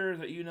of make sure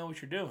that you know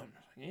what you're doing." I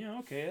was like, "Yeah,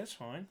 okay, that's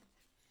fine."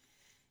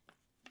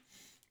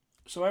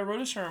 So I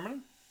wrote a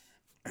sermon,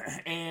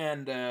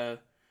 and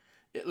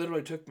it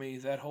literally took me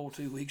that whole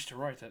 2 weeks to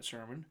write that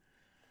sermon,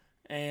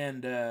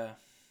 and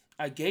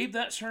I gave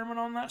that sermon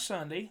on that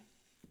Sunday.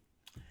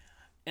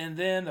 And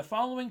then the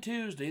following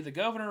Tuesday, the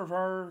governor of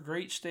our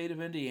great state of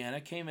Indiana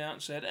came out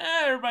and said,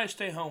 everybody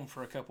stay home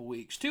for a couple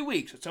weeks. 2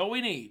 weeks, that's all we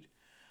need.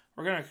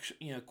 We're going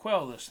to,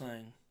 quell this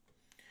thing.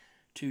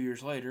 2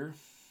 years later,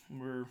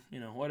 we're,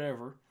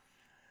 whatever.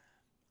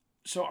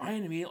 So I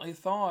immediately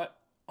thought,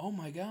 oh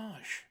my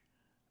gosh,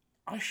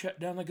 I shut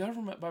down the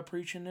government by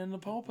preaching in the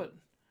pulpit.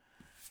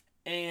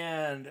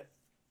 And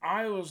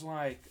I was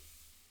like,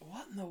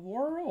 what in the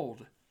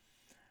world?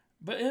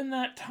 But in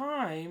that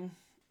time,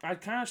 I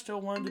kind of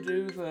still wanted to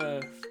do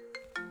the,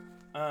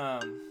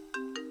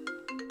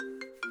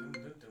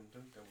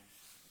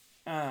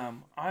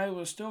 I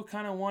was still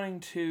kind of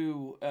wanting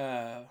to,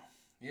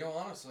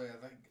 honestly, I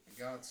think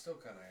God's still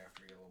kind of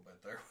after you a little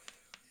bit there.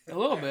 A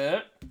little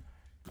bit.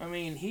 I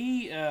mean,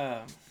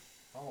 I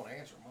want to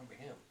answer, it might be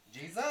him.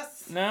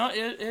 Jesus? No,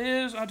 it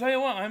is, I'll tell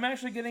you what, I'm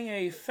actually getting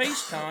a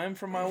FaceTime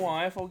from my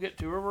wife. I'll get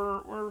to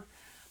her.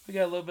 We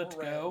got a little bit to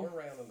go.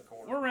 We're around in the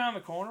corner. We're around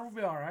the corner. We'll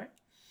be all right.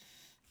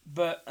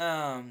 But,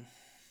 I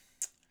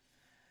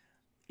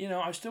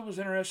still was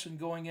interested in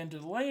going into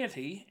the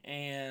laity,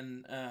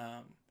 and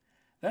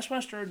that's when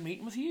I started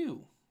meeting with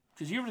you,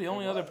 because you were the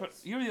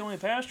only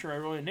pastor I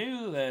really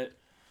knew that,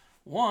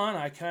 one,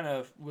 I kind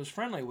of was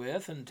friendly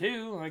with, and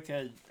two, I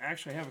could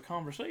actually have a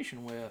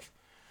conversation with.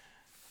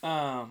 It's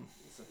the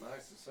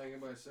nicest thing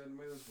anybody said to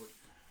me this week.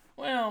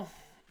 Well,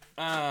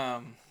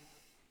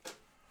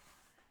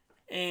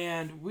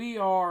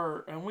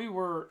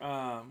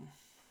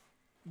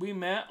 we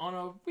met on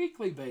a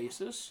weekly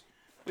basis.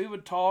 We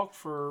would talk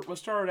what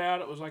started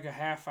out, it was like a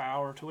half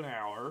hour to an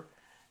hour.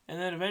 And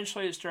then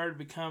eventually it started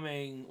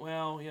becoming,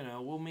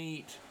 we'll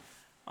meet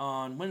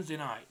on Wednesday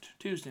night,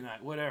 Tuesday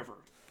night, whatever.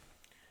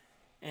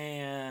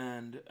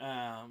 And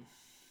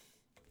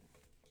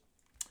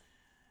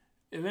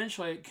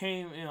eventually it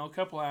came, a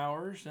couple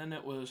hours. Then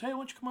it was, hey, why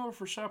don't you come over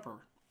for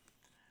supper?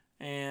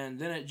 And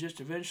then it just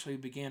eventually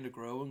began to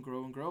grow and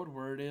grow and grow to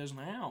where it is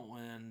now.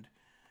 And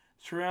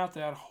throughout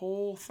that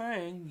whole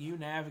thing, you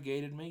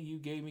navigated me, you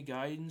gave me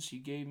guidance, you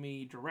gave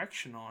me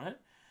direction on it.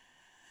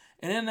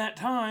 And in that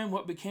time,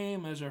 what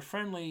became as a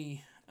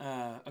friendly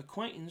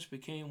acquaintance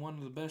became one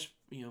of the best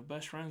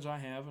friends I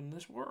have in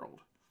this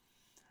world.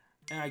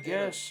 And I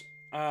guess,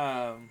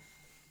 that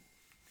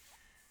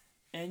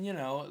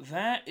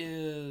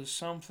is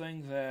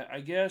something that I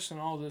guess in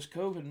all this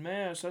COVID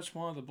mess, that's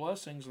one of the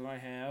blessings that I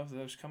have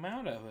that's come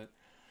out of it.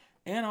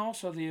 and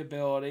also the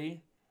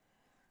ability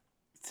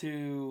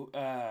to,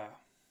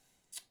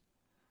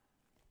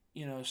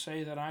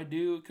 say that I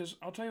do. Because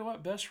I'll tell you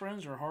what, best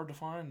friends are hard to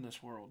find in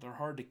this world. They're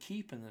hard to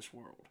keep in this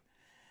world.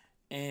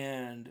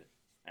 And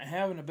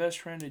having a best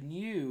friend in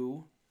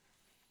you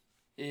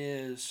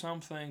is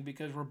something,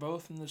 because we're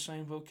both in the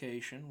same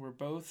vocation. We're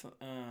both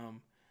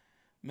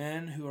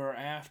men who are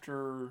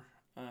after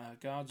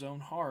God's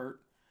own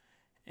heart,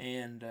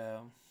 and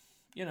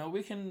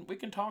we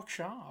can talk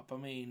shop. I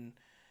mean,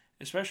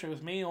 especially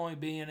with me only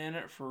being in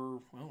it for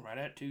right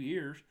at 2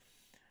 years,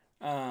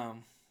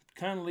 kind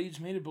of leads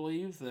me to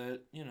believe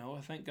that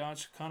I think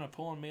God's kind of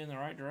pulling me in the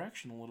right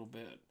direction a little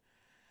bit,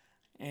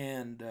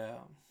 and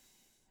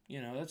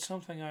that's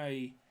something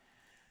I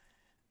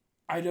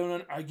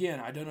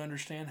don't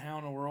understand how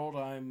in the world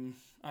I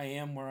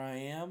am where I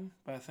am,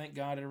 but I thank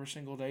God every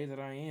single day that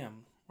I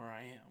am where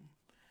I am.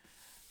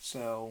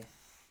 So,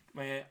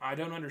 man, I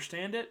don't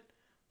understand it,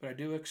 but I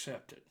do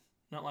accept it.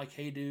 Not like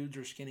hey dudes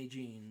or skinny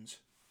jeans.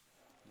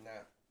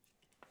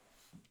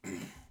 No.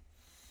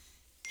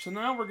 So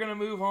now we're gonna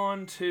move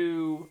on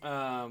to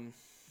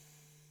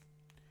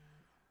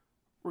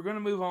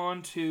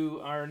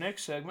our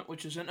next segment,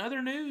 which is in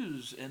other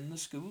news in the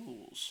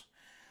schools.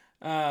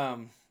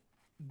 During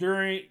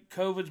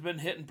COVID's been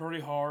hitting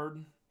pretty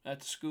hard at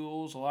the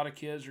schools. A lot of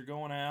kids are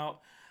going out.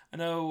 I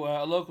know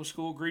a local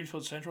school,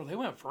 Greenfield Central, they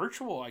went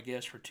virtual, I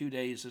guess, for 2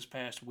 days this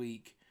past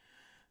week.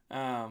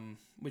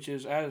 Which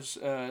is as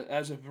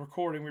of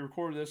recording, we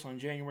recorded this on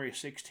January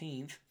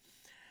 16th.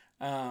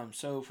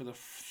 So for the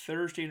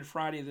Thursday and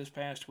Friday of this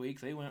past week,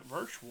 they went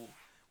virtual,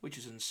 which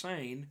is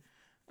insane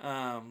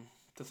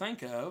to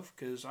think of,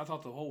 because I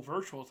thought the whole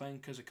virtual thing,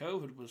 because of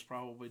COVID, was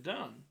probably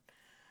done.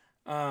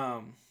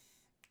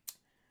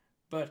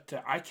 But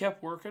I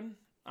kept working.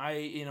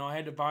 I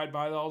had to abide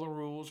by all the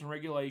rules and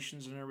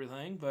regulations and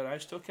everything, but I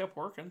still kept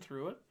working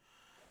through it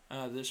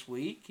this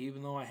week,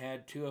 even though I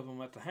had 2 of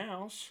them at the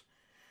house.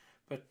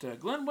 But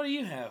Glenn, what do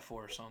you have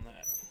for us on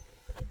that?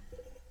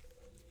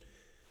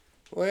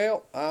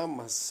 Well, I'm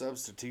a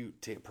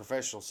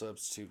professional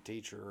substitute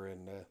teacher,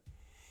 and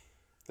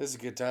this is a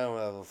good time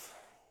of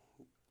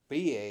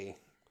be a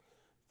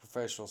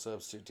professional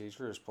substitute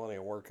teacher. There's plenty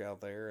of work out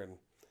there, and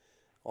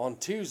on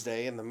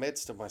Tuesday, in the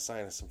midst of my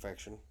sinus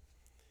infection,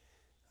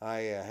 I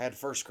had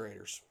first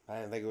graders. I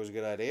didn't think it was a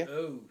good idea,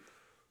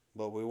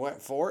 but we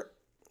went for it.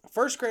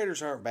 First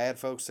graders aren't bad,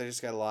 folks. They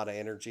just got a lot of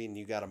energy, and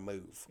you got to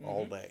move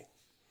all day.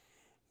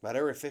 About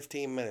every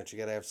 15 minutes, you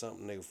got to have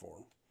something new for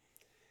them.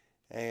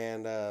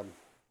 And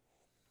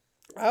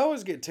I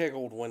always get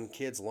tickled when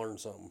kids learn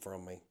something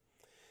from me.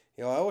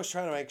 I always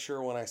try to make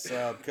sure when I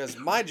sub, because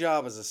my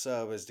job as a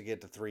sub is to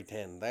get to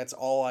 310. That's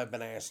all I've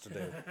been asked to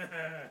do.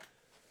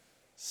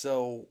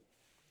 So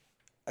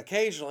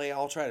occasionally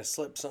I'll try to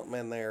slip something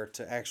in there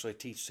to actually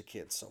teach the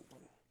kids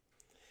something.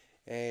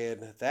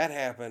 And that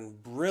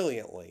happened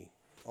brilliantly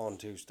on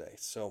Tuesday.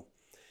 So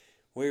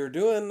we were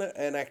doing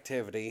an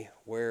activity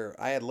where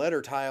I had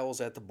letter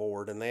tiles at the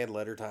board and they had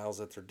letter tiles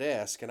at their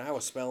desk, and I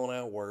was spelling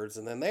out words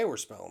and then they were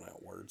spelling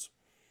out words.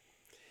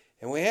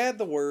 And we had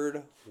the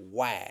word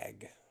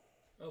WAG.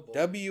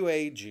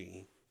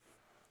 W-A-G.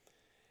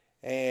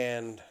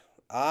 And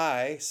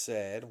I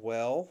said,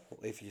 well,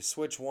 if you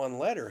switch one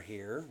letter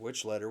here,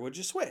 which letter would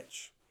you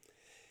switch?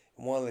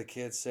 And one of the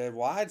kids said,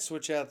 well, I'd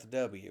switch out the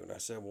W. And I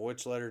said, well,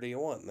 which letter do you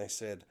want? And they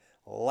said,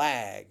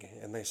 lag.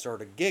 And they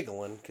started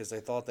giggling because they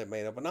thought they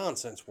made up a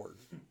nonsense word.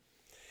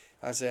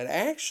 I said,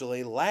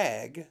 actually,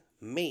 lag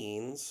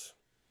means,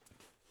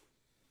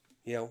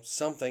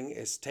 something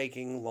is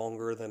taking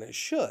longer than it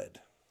should.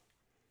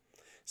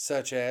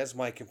 Such as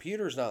my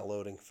computer's not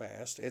loading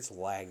fast, it's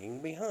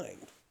lagging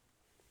behind.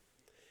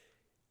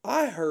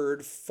 I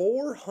heard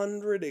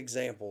 400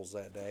 examples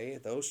that day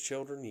those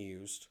children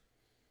used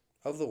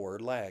of the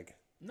word lag.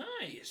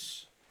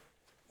 Nice.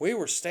 We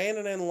were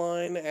standing in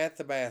line at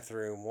the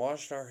bathroom,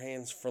 washing our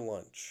hands for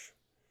lunch.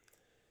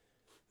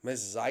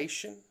 Mrs.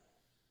 Eishen,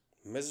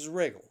 Mrs.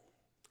 Riggle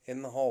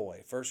in the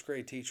hallway, first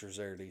grade teachers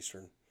there at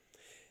Eastern.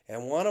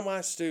 And one of my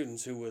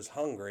students who was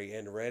hungry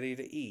and ready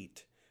to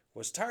eat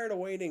was tired of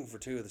waiting for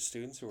 2 of the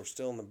students who were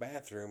still in the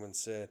bathroom and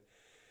said,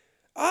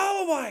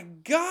 oh my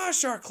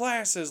gosh, our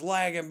class is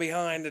lagging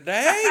behind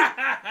today.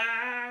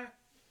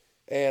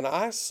 And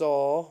I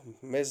saw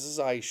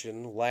Mrs.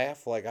 Eishen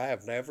laugh like I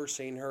have never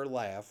seen her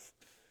laugh.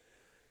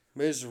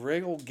 Ms.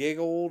 Riggle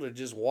giggled and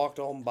just walked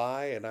on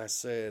by, and I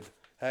said,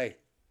 hey,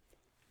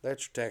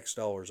 that's your tax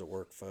dollars at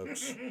work,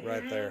 folks,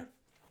 right there.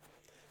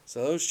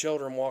 So those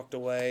children walked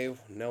away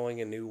knowing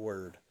a new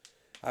word.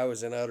 I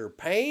was in utter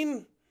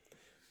pain.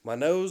 My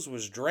nose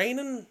was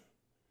draining.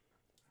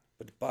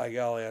 But by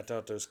golly, I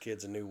taught those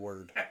kids a new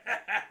word.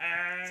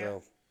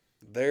 So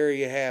there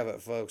you have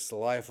it, folks. The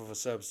life of a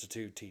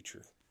substitute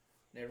teacher.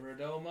 Never a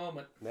dull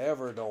moment.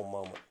 Never a dull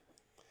moment.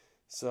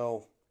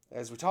 So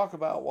as we talk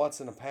about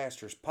what's in a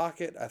pastor's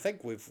pocket, I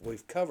think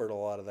we've covered a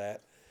lot of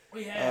that.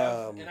 We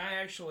have, and I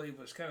actually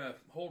was kind of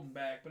holding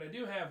back, but I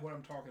do have what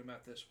I'm talking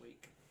about this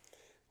week.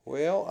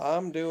 Well,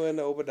 I'm doing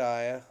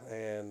Obadiah,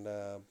 and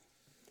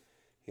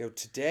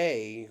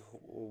Today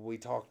we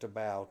talked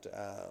about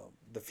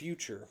the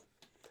future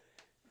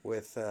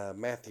with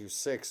Matthew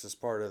 6 as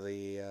part of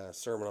the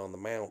Sermon on the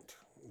Mount,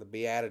 the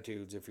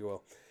Beatitudes, if you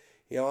will.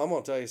 I'm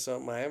going to tell you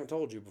something I haven't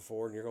told you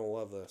before, and you're going to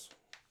love this.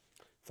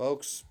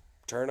 Folks,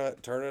 turn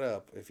it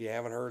up. If you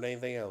haven't heard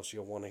anything else,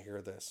 you'll want to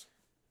hear this.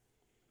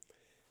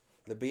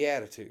 The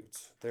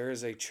Beatitudes. There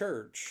is a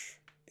church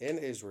in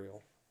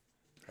Israel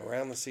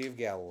around the Sea of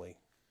Galilee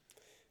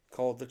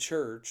called the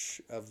Church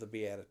of the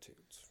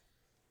Beatitudes.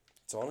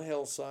 It's on a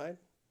hillside.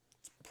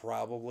 It's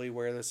probably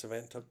where this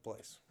event took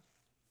place.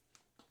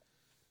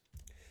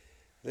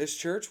 This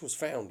church was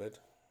founded,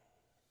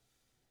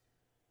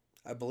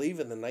 I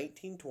believe, in the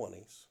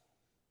 1920s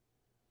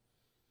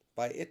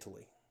by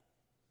Italy.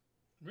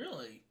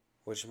 Really?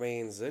 Which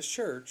means this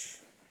church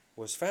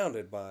was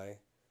founded by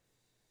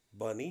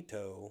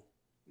Benito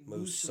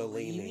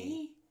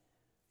Mussolini.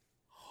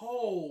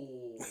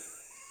 Oh.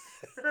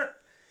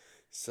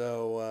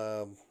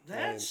 So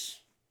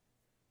that's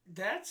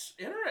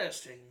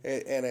interesting.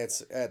 And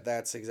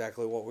that's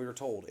exactly what we were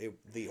told.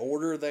 The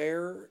order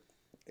there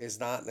is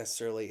not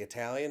necessarily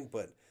Italian,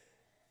 but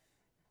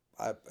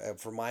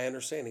from my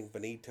understanding,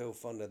 Benito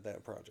funded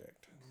that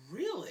project.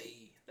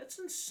 Really? That's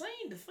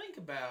insane to think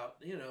about,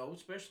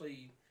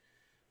 especially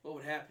what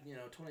would happen,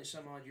 20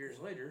 some odd years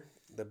later.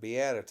 The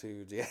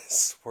Beatitudes,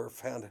 yes, were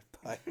founded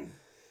by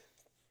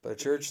the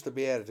Church of the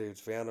Beatitudes,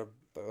 founded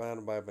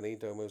by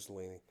Benito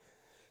Mussolini.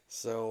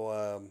 So,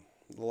 a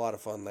lot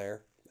of fun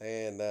there.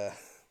 And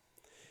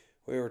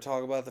we were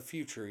talking about the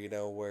future,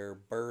 where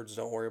birds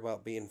don't worry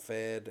about being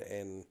fed,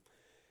 and,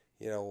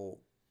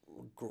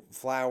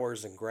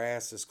 flowers and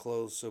grass is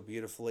clothed so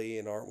beautifully,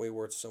 and aren't we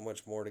worth so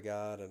much more to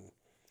God?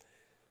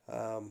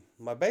 And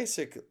my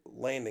basic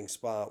landing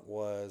spot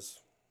was,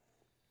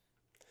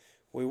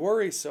 we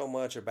worry so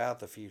much about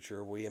the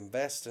future, we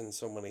invest in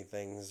so many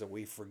things that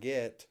we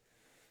forget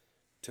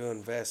to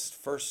invest,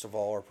 first of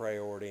all, our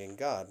priority in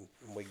God.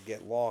 And we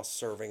get lost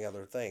serving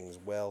other things,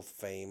 wealth,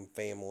 fame,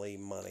 family,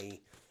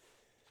 money.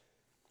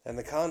 And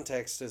the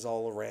context is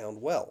all around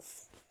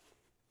wealth.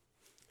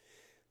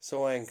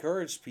 So I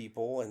encourage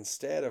people,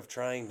 instead of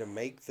trying to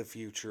make the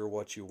future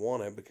what you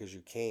want it, because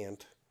you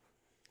can't.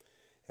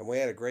 And we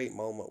had a great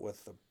moment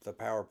with the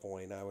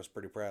PowerPoint. I was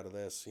pretty proud of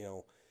this.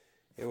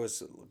 It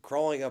was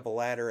crawling up a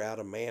ladder out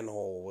of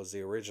manhole was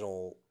the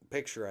original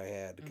picture I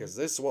had, because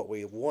this is what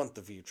we want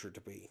the future to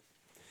be.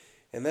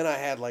 And then I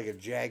had like a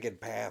jagged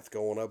path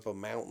going up a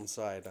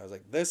mountainside. And I was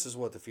like, this is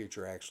what the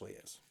future actually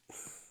is.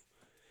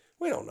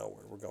 We don't know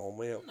where we're going.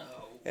 We don't. No.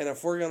 And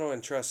if we're going to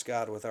entrust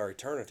God with our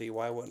eternity,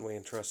 why wouldn't we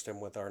entrust Him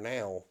with our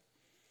now?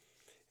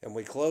 And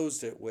we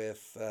closed it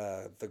with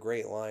the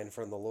great line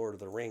from The Lord of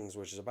the Rings,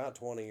 which is about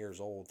 20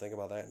 years old. Think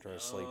about that and try to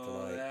sleep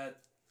tonight.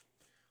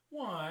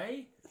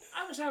 Why?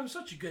 I was having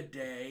such a good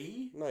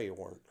day. No, you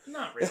weren't.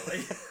 Not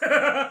really.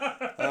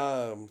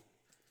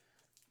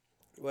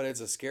 But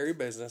it's a scary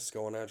business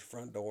going out your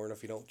front door, and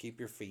if you don't keep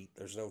your feet,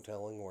 there's no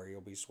telling where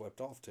you'll be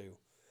swept off to.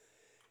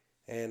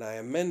 And I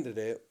amended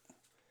it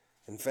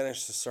and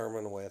finished the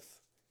sermon with,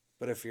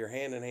 but if you're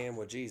hand in hand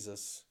with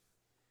Jesus,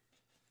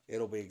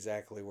 it'll be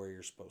exactly where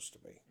you're supposed to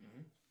be.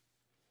 Mm-hmm.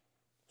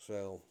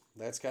 So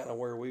that's kind of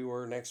where we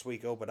were. Next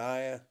week,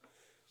 Obadiah.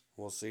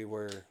 We'll see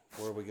where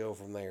we go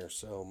from there.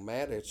 So,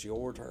 Matt, it's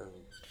your turn.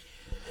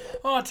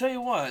 Well, I'll tell you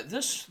what.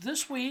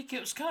 This week, it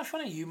was kind of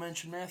funny you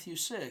mentioned Matthew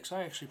 6.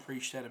 I actually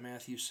preached out of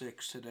Matthew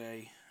 6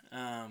 today.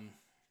 I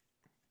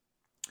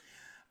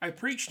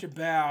preached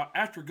about,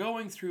 after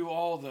going through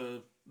all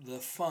the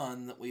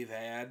fun that we've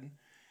had,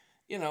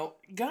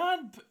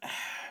 God,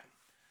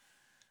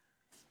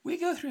 we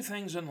go through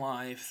things in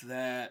life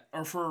that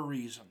are for a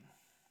reason.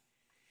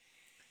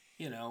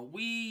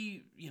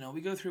 We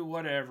go through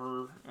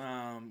whatever.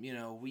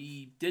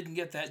 We didn't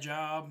get that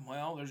job.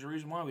 Well, there's a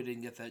reason why we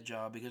didn't get that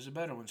job, because a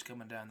better one's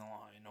coming down the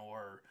line.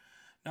 Or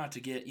not to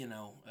get,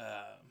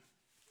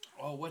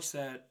 what's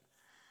that?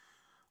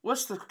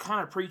 What's the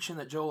kind of preaching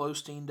that Joel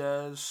Osteen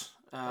does?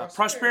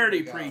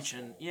 Prosperity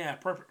preaching. Yeah,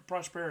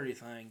 prosperity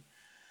thing.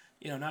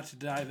 Not to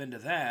dive into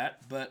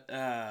that, but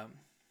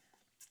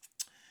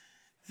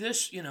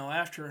this,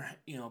 after,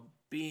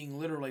 being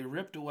literally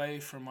ripped away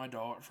from my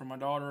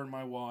daughter and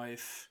my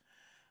wife,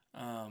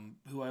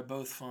 who I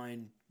both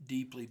find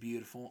deeply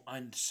beautiful.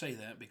 I say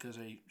that because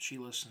she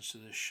listens to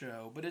this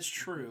show, but it's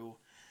true.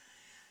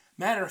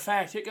 Matter of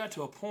fact, it got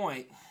to a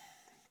point,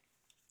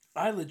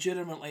 I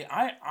legitimately,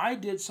 I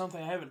did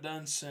something I haven't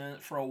done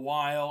for a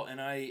while, and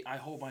I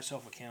hold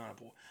myself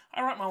accountable.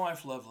 I write my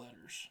wife love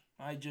letters.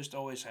 I just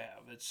always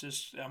have. It's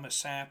just, I'm a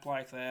sap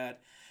like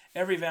that.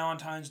 Every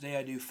Valentine's Day,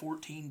 I do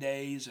 14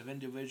 days of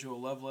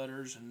individual love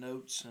letters and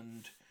notes,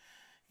 and,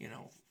 You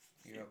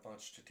have a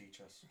bunch to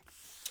teach us.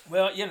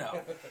 Well,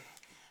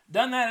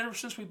 done that ever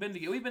since we've been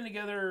together. We've been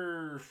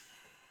together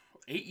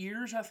 8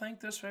 years, I think,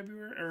 this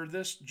February, or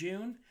this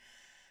June,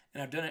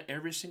 and I've done it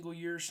every single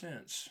year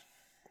since.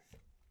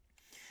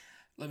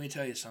 Let me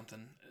tell you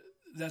something.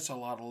 That's a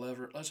lot of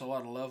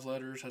love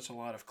letters. That's a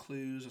lot of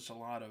clues. That's a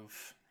lot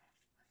of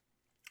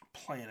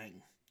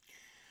planning.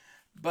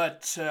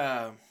 But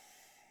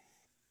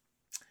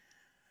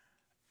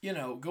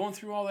going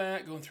through all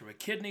that, going through a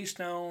kidney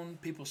stone,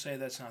 people say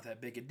that's not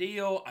that big a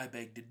deal. I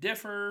beg to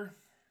differ.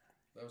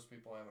 Those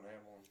people haven't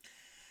had one.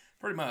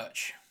 Pretty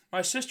much.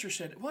 My sister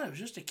said, what, it was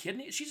just a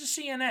kidney? She's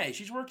a CNA.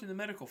 She's worked in the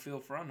medical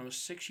field for,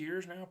 6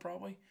 years now,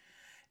 probably.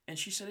 And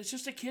she said, it's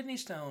just a kidney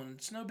stone.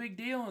 It's no big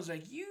deal. I was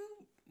like,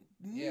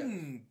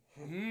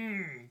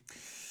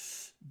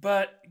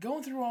 But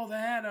going through all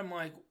that, I'm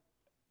like,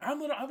 I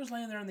was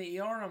laying there in the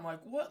ER, and I'm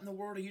like, what in the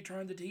world are you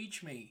trying to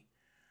teach me?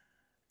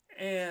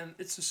 And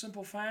it's the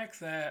simple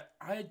fact that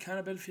I had kind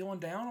of been feeling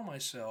down on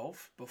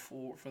myself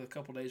for the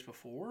couple days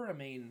before. I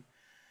mean,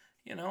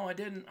 I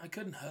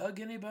couldn't hug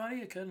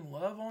anybody. I couldn't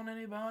love on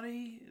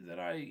anybody that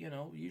I,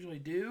 usually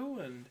do.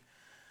 And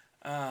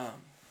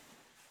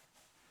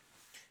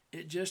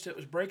it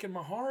was breaking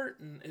my heart.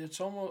 And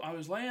I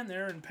was laying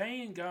there in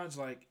pain. God's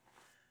like,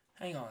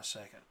 hang on a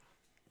second.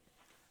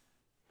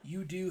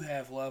 You do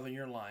have love in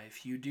your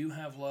life. You do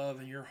have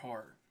love in your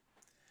heart.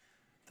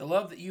 The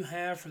love that you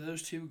have for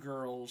those two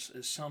girls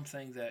is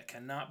something that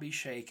cannot be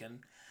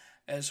shaken,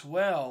 as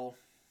well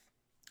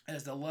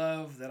as the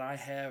love that I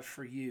have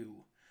for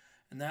you.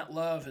 And that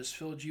love has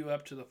filled you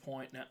up to the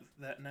point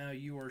that now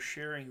you are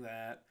sharing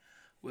that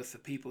with the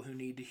people who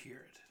need to hear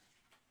it.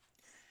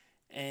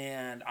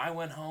 And I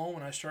went home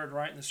and I started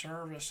writing the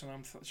service and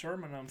I'm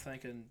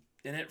thinking,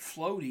 and it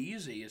flowed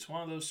easy. It's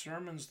one of those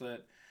sermons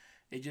that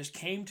it just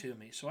came to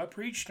me. So I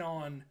preached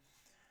on,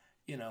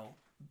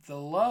 the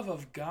love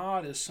of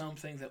God is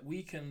something that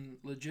we can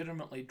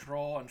legitimately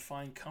draw and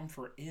find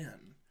comfort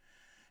in.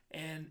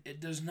 And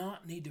it does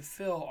not need to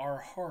fill our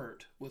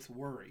heart with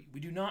worry. We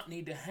do not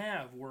need to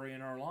have worry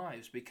in our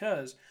lives,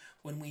 because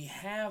when we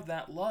have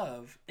that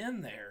love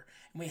in there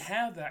and we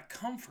have that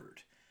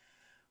comfort,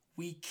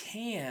 we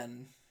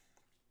can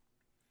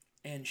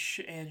and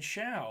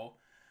shall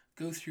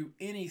go through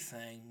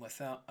anything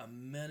without a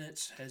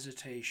minute's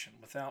hesitation,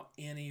 without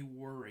any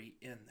worry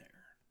in there.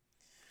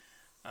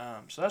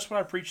 So that's what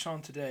I preached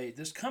on today.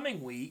 This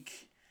coming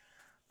week,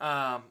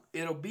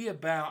 it'll be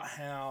about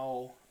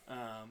how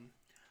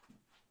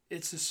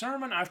it's a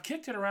sermon. I've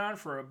kicked it around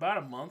for about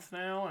a month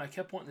now, and I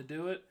kept wanting to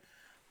do it.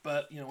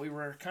 But, we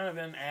were kind of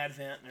in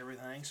Advent and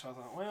everything, so I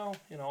thought, well,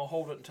 I'll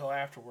hold it until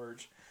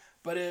afterwards.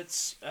 But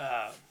it's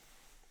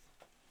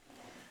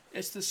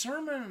the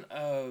sermon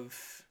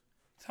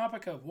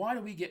topic of why do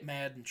we get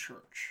mad in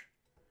church?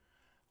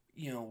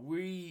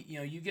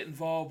 You get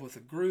involved with a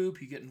group,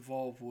 you get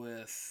involved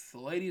with the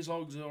ladies'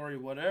 auxiliary,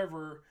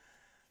 whatever,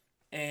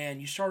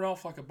 and you start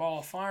off like a ball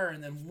of fire,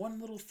 and then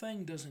one little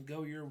thing doesn't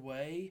go your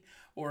way,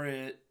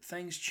 or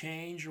things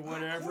change or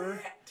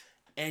whatever,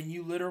 and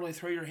you literally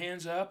throw your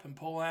hands up and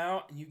pull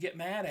out, and you get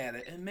mad at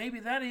it, and maybe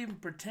that even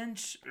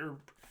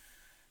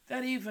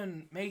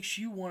makes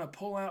you want to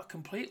pull out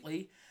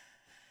completely,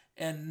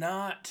 and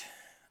not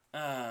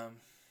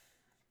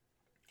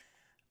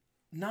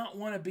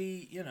want to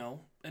be,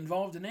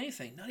 involved in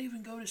anything, not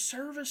even go to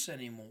service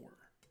anymore.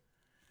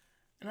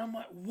 And I'm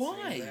like,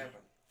 why?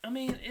 I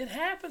mean, it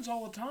happens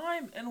all the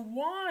time, and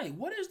why?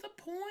 What is the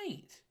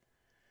point?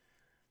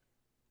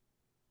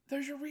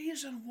 There's a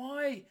reason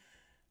why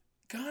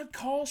God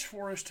calls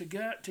for us to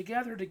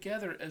gather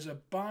together as a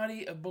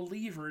body of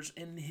believers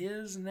in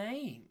His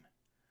name.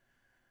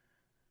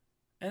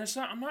 And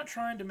I'm not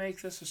trying to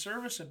make this a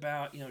service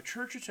about,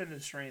 church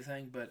attendance or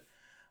anything, but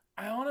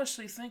I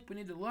honestly think we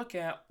need to look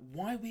at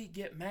why we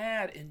get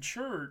mad in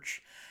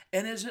church,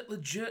 and is it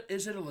legit?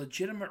 Is it a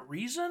legitimate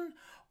reason,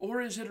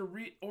 or is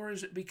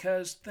it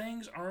because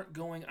things aren't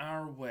going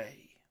our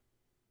way?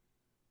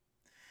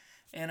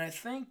 And I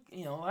think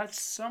that's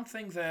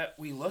something that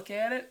we look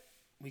at it,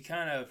 we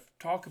kind of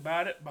talk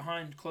about it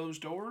behind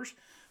closed doors,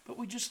 but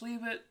we just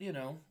leave it.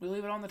 We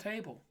leave it on the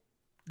table.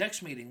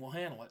 Next meeting we'll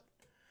handle it.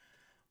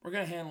 We're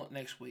going to handle it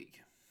next week.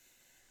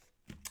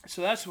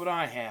 So that's what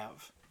I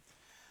have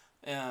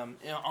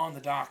on the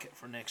docket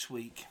for next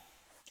week.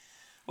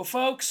 Well,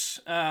 folks,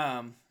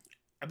 I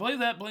believe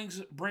that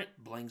brings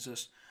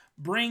us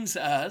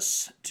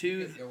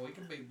to. We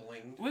can be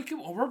blinged.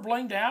 We're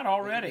blinged out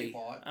already.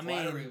 I mean,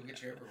 flattery will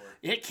get you everywhere.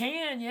 It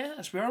can,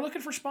 yes. We are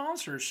looking for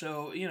sponsors,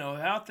 so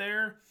out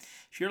there,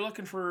 if you're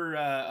looking for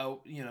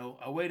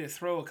a way to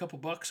throw a couple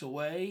bucks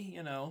away,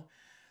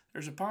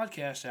 there's a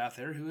podcast out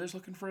there who is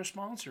looking for a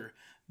sponsor.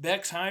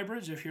 Beck's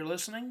Hybrids, if you're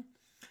listening.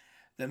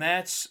 The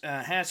Matt's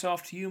hats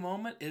off to you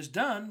moment is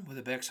done with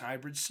a Beck's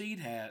Hybrid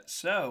seed hat.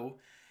 So,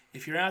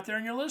 if you're out there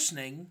and you're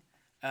listening,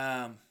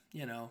 and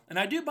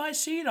I do buy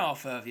seed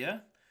off of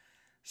you.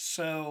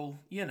 So,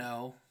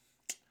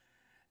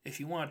 if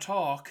you want to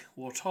talk,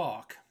 we'll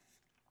talk.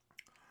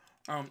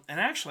 And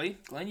actually,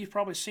 Glenn, you've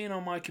probably seen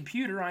on my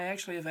computer, I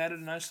actually have added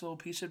a nice little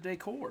piece of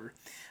decor.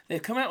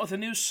 They've come out with a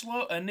new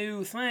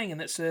thing, and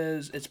it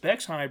says, it's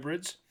Beck's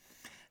Hybrids,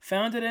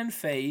 founded in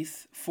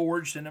faith,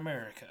 forged in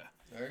America.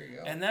 There you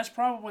go. And that's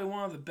probably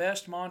one of the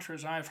best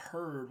mantras I've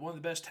heard, one of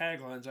the best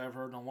taglines I've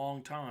heard in a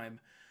long time.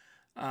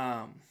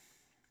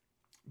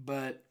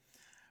 But,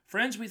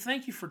 friends, we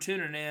thank you for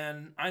tuning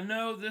in. I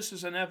know this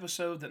is an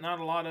episode that not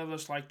a lot of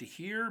us like to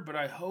hear, but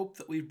I hope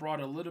that we've brought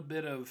a little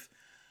bit of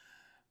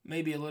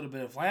maybe a little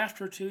bit of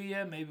laughter to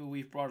you. Maybe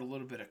we've brought a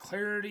little bit of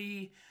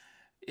clarity.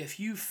 If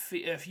you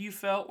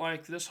felt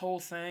like this whole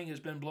thing has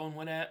been blown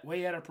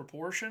way out of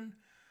proportion,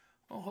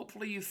 well,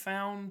 hopefully you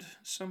found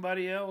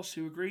somebody else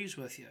who agrees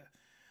with you.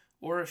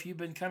 Or if you've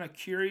been kind of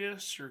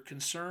curious or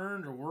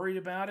concerned or worried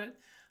about it,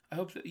 I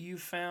hope that you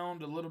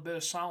found a little bit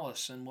of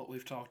solace in what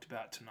we've talked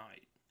about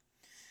tonight.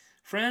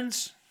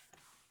 Friends,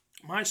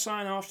 my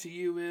sign off to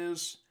you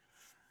is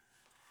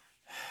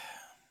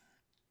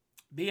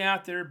be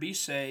out there, be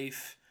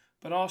safe,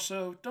 but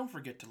also don't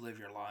forget to live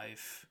your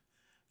life.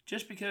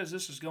 Just because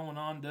this is going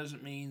on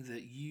doesn't mean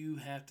that you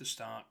have to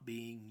stop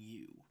being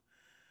you.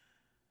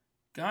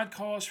 God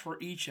calls for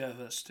each of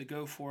us to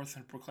go forth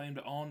and proclaim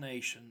to all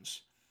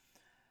nations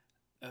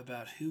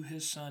about who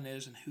his Son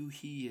is and who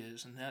he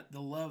is, and that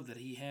the love that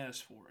he has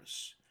for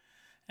us,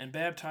 and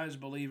baptize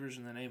believers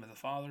in the name of the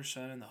Father,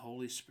 Son, and the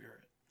Holy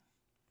Spirit.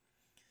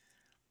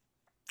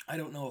 I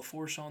don't know a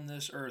force on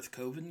this earth,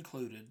 COVID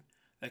included,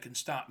 that can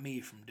stop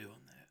me from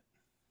doing that.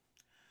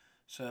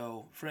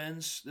 So,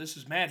 friends, this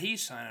is Matt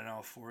Heath signing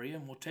off for you,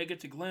 and we'll take it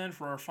to Glen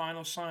for our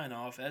final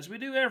sign-off, as we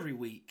do every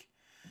week.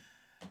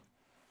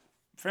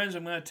 Friends,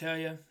 I'm going to tell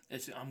you,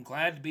 I'm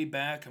glad to be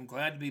back. I'm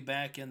glad to be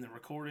back in the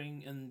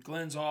recording in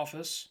Glen's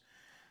office.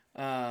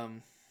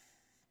 Don't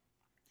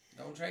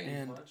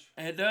change much.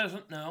 It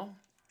doesn't, no.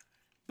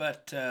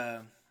 But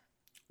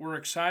we're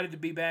excited to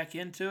be back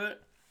into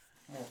it.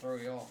 I'm going to throw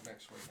you off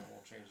next week and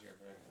we'll change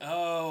everything.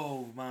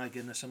 Oh, my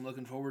goodness. I'm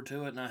looking forward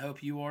to it, and I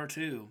hope you are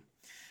too.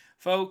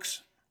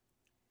 Folks,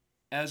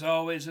 as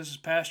always, this is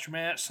Pastor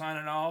Matt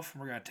signing off,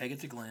 and we're going to take it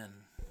to Glen.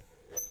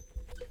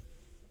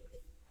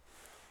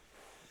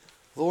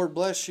 Lord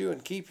bless you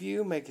and keep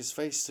you, make his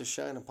face to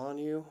shine upon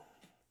you.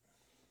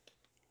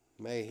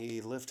 May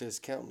he lift his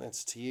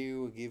countenance to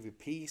you and give you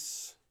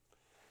peace.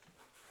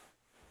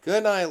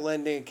 Good night,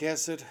 Lindy and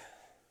Kessid.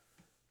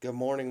 Good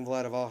morning,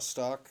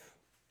 Vladivostok,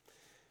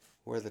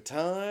 where the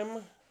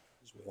time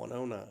is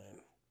 1:09.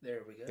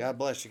 There we go. God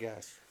bless you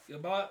guys.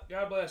 Goodbye.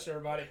 God bless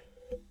everybody.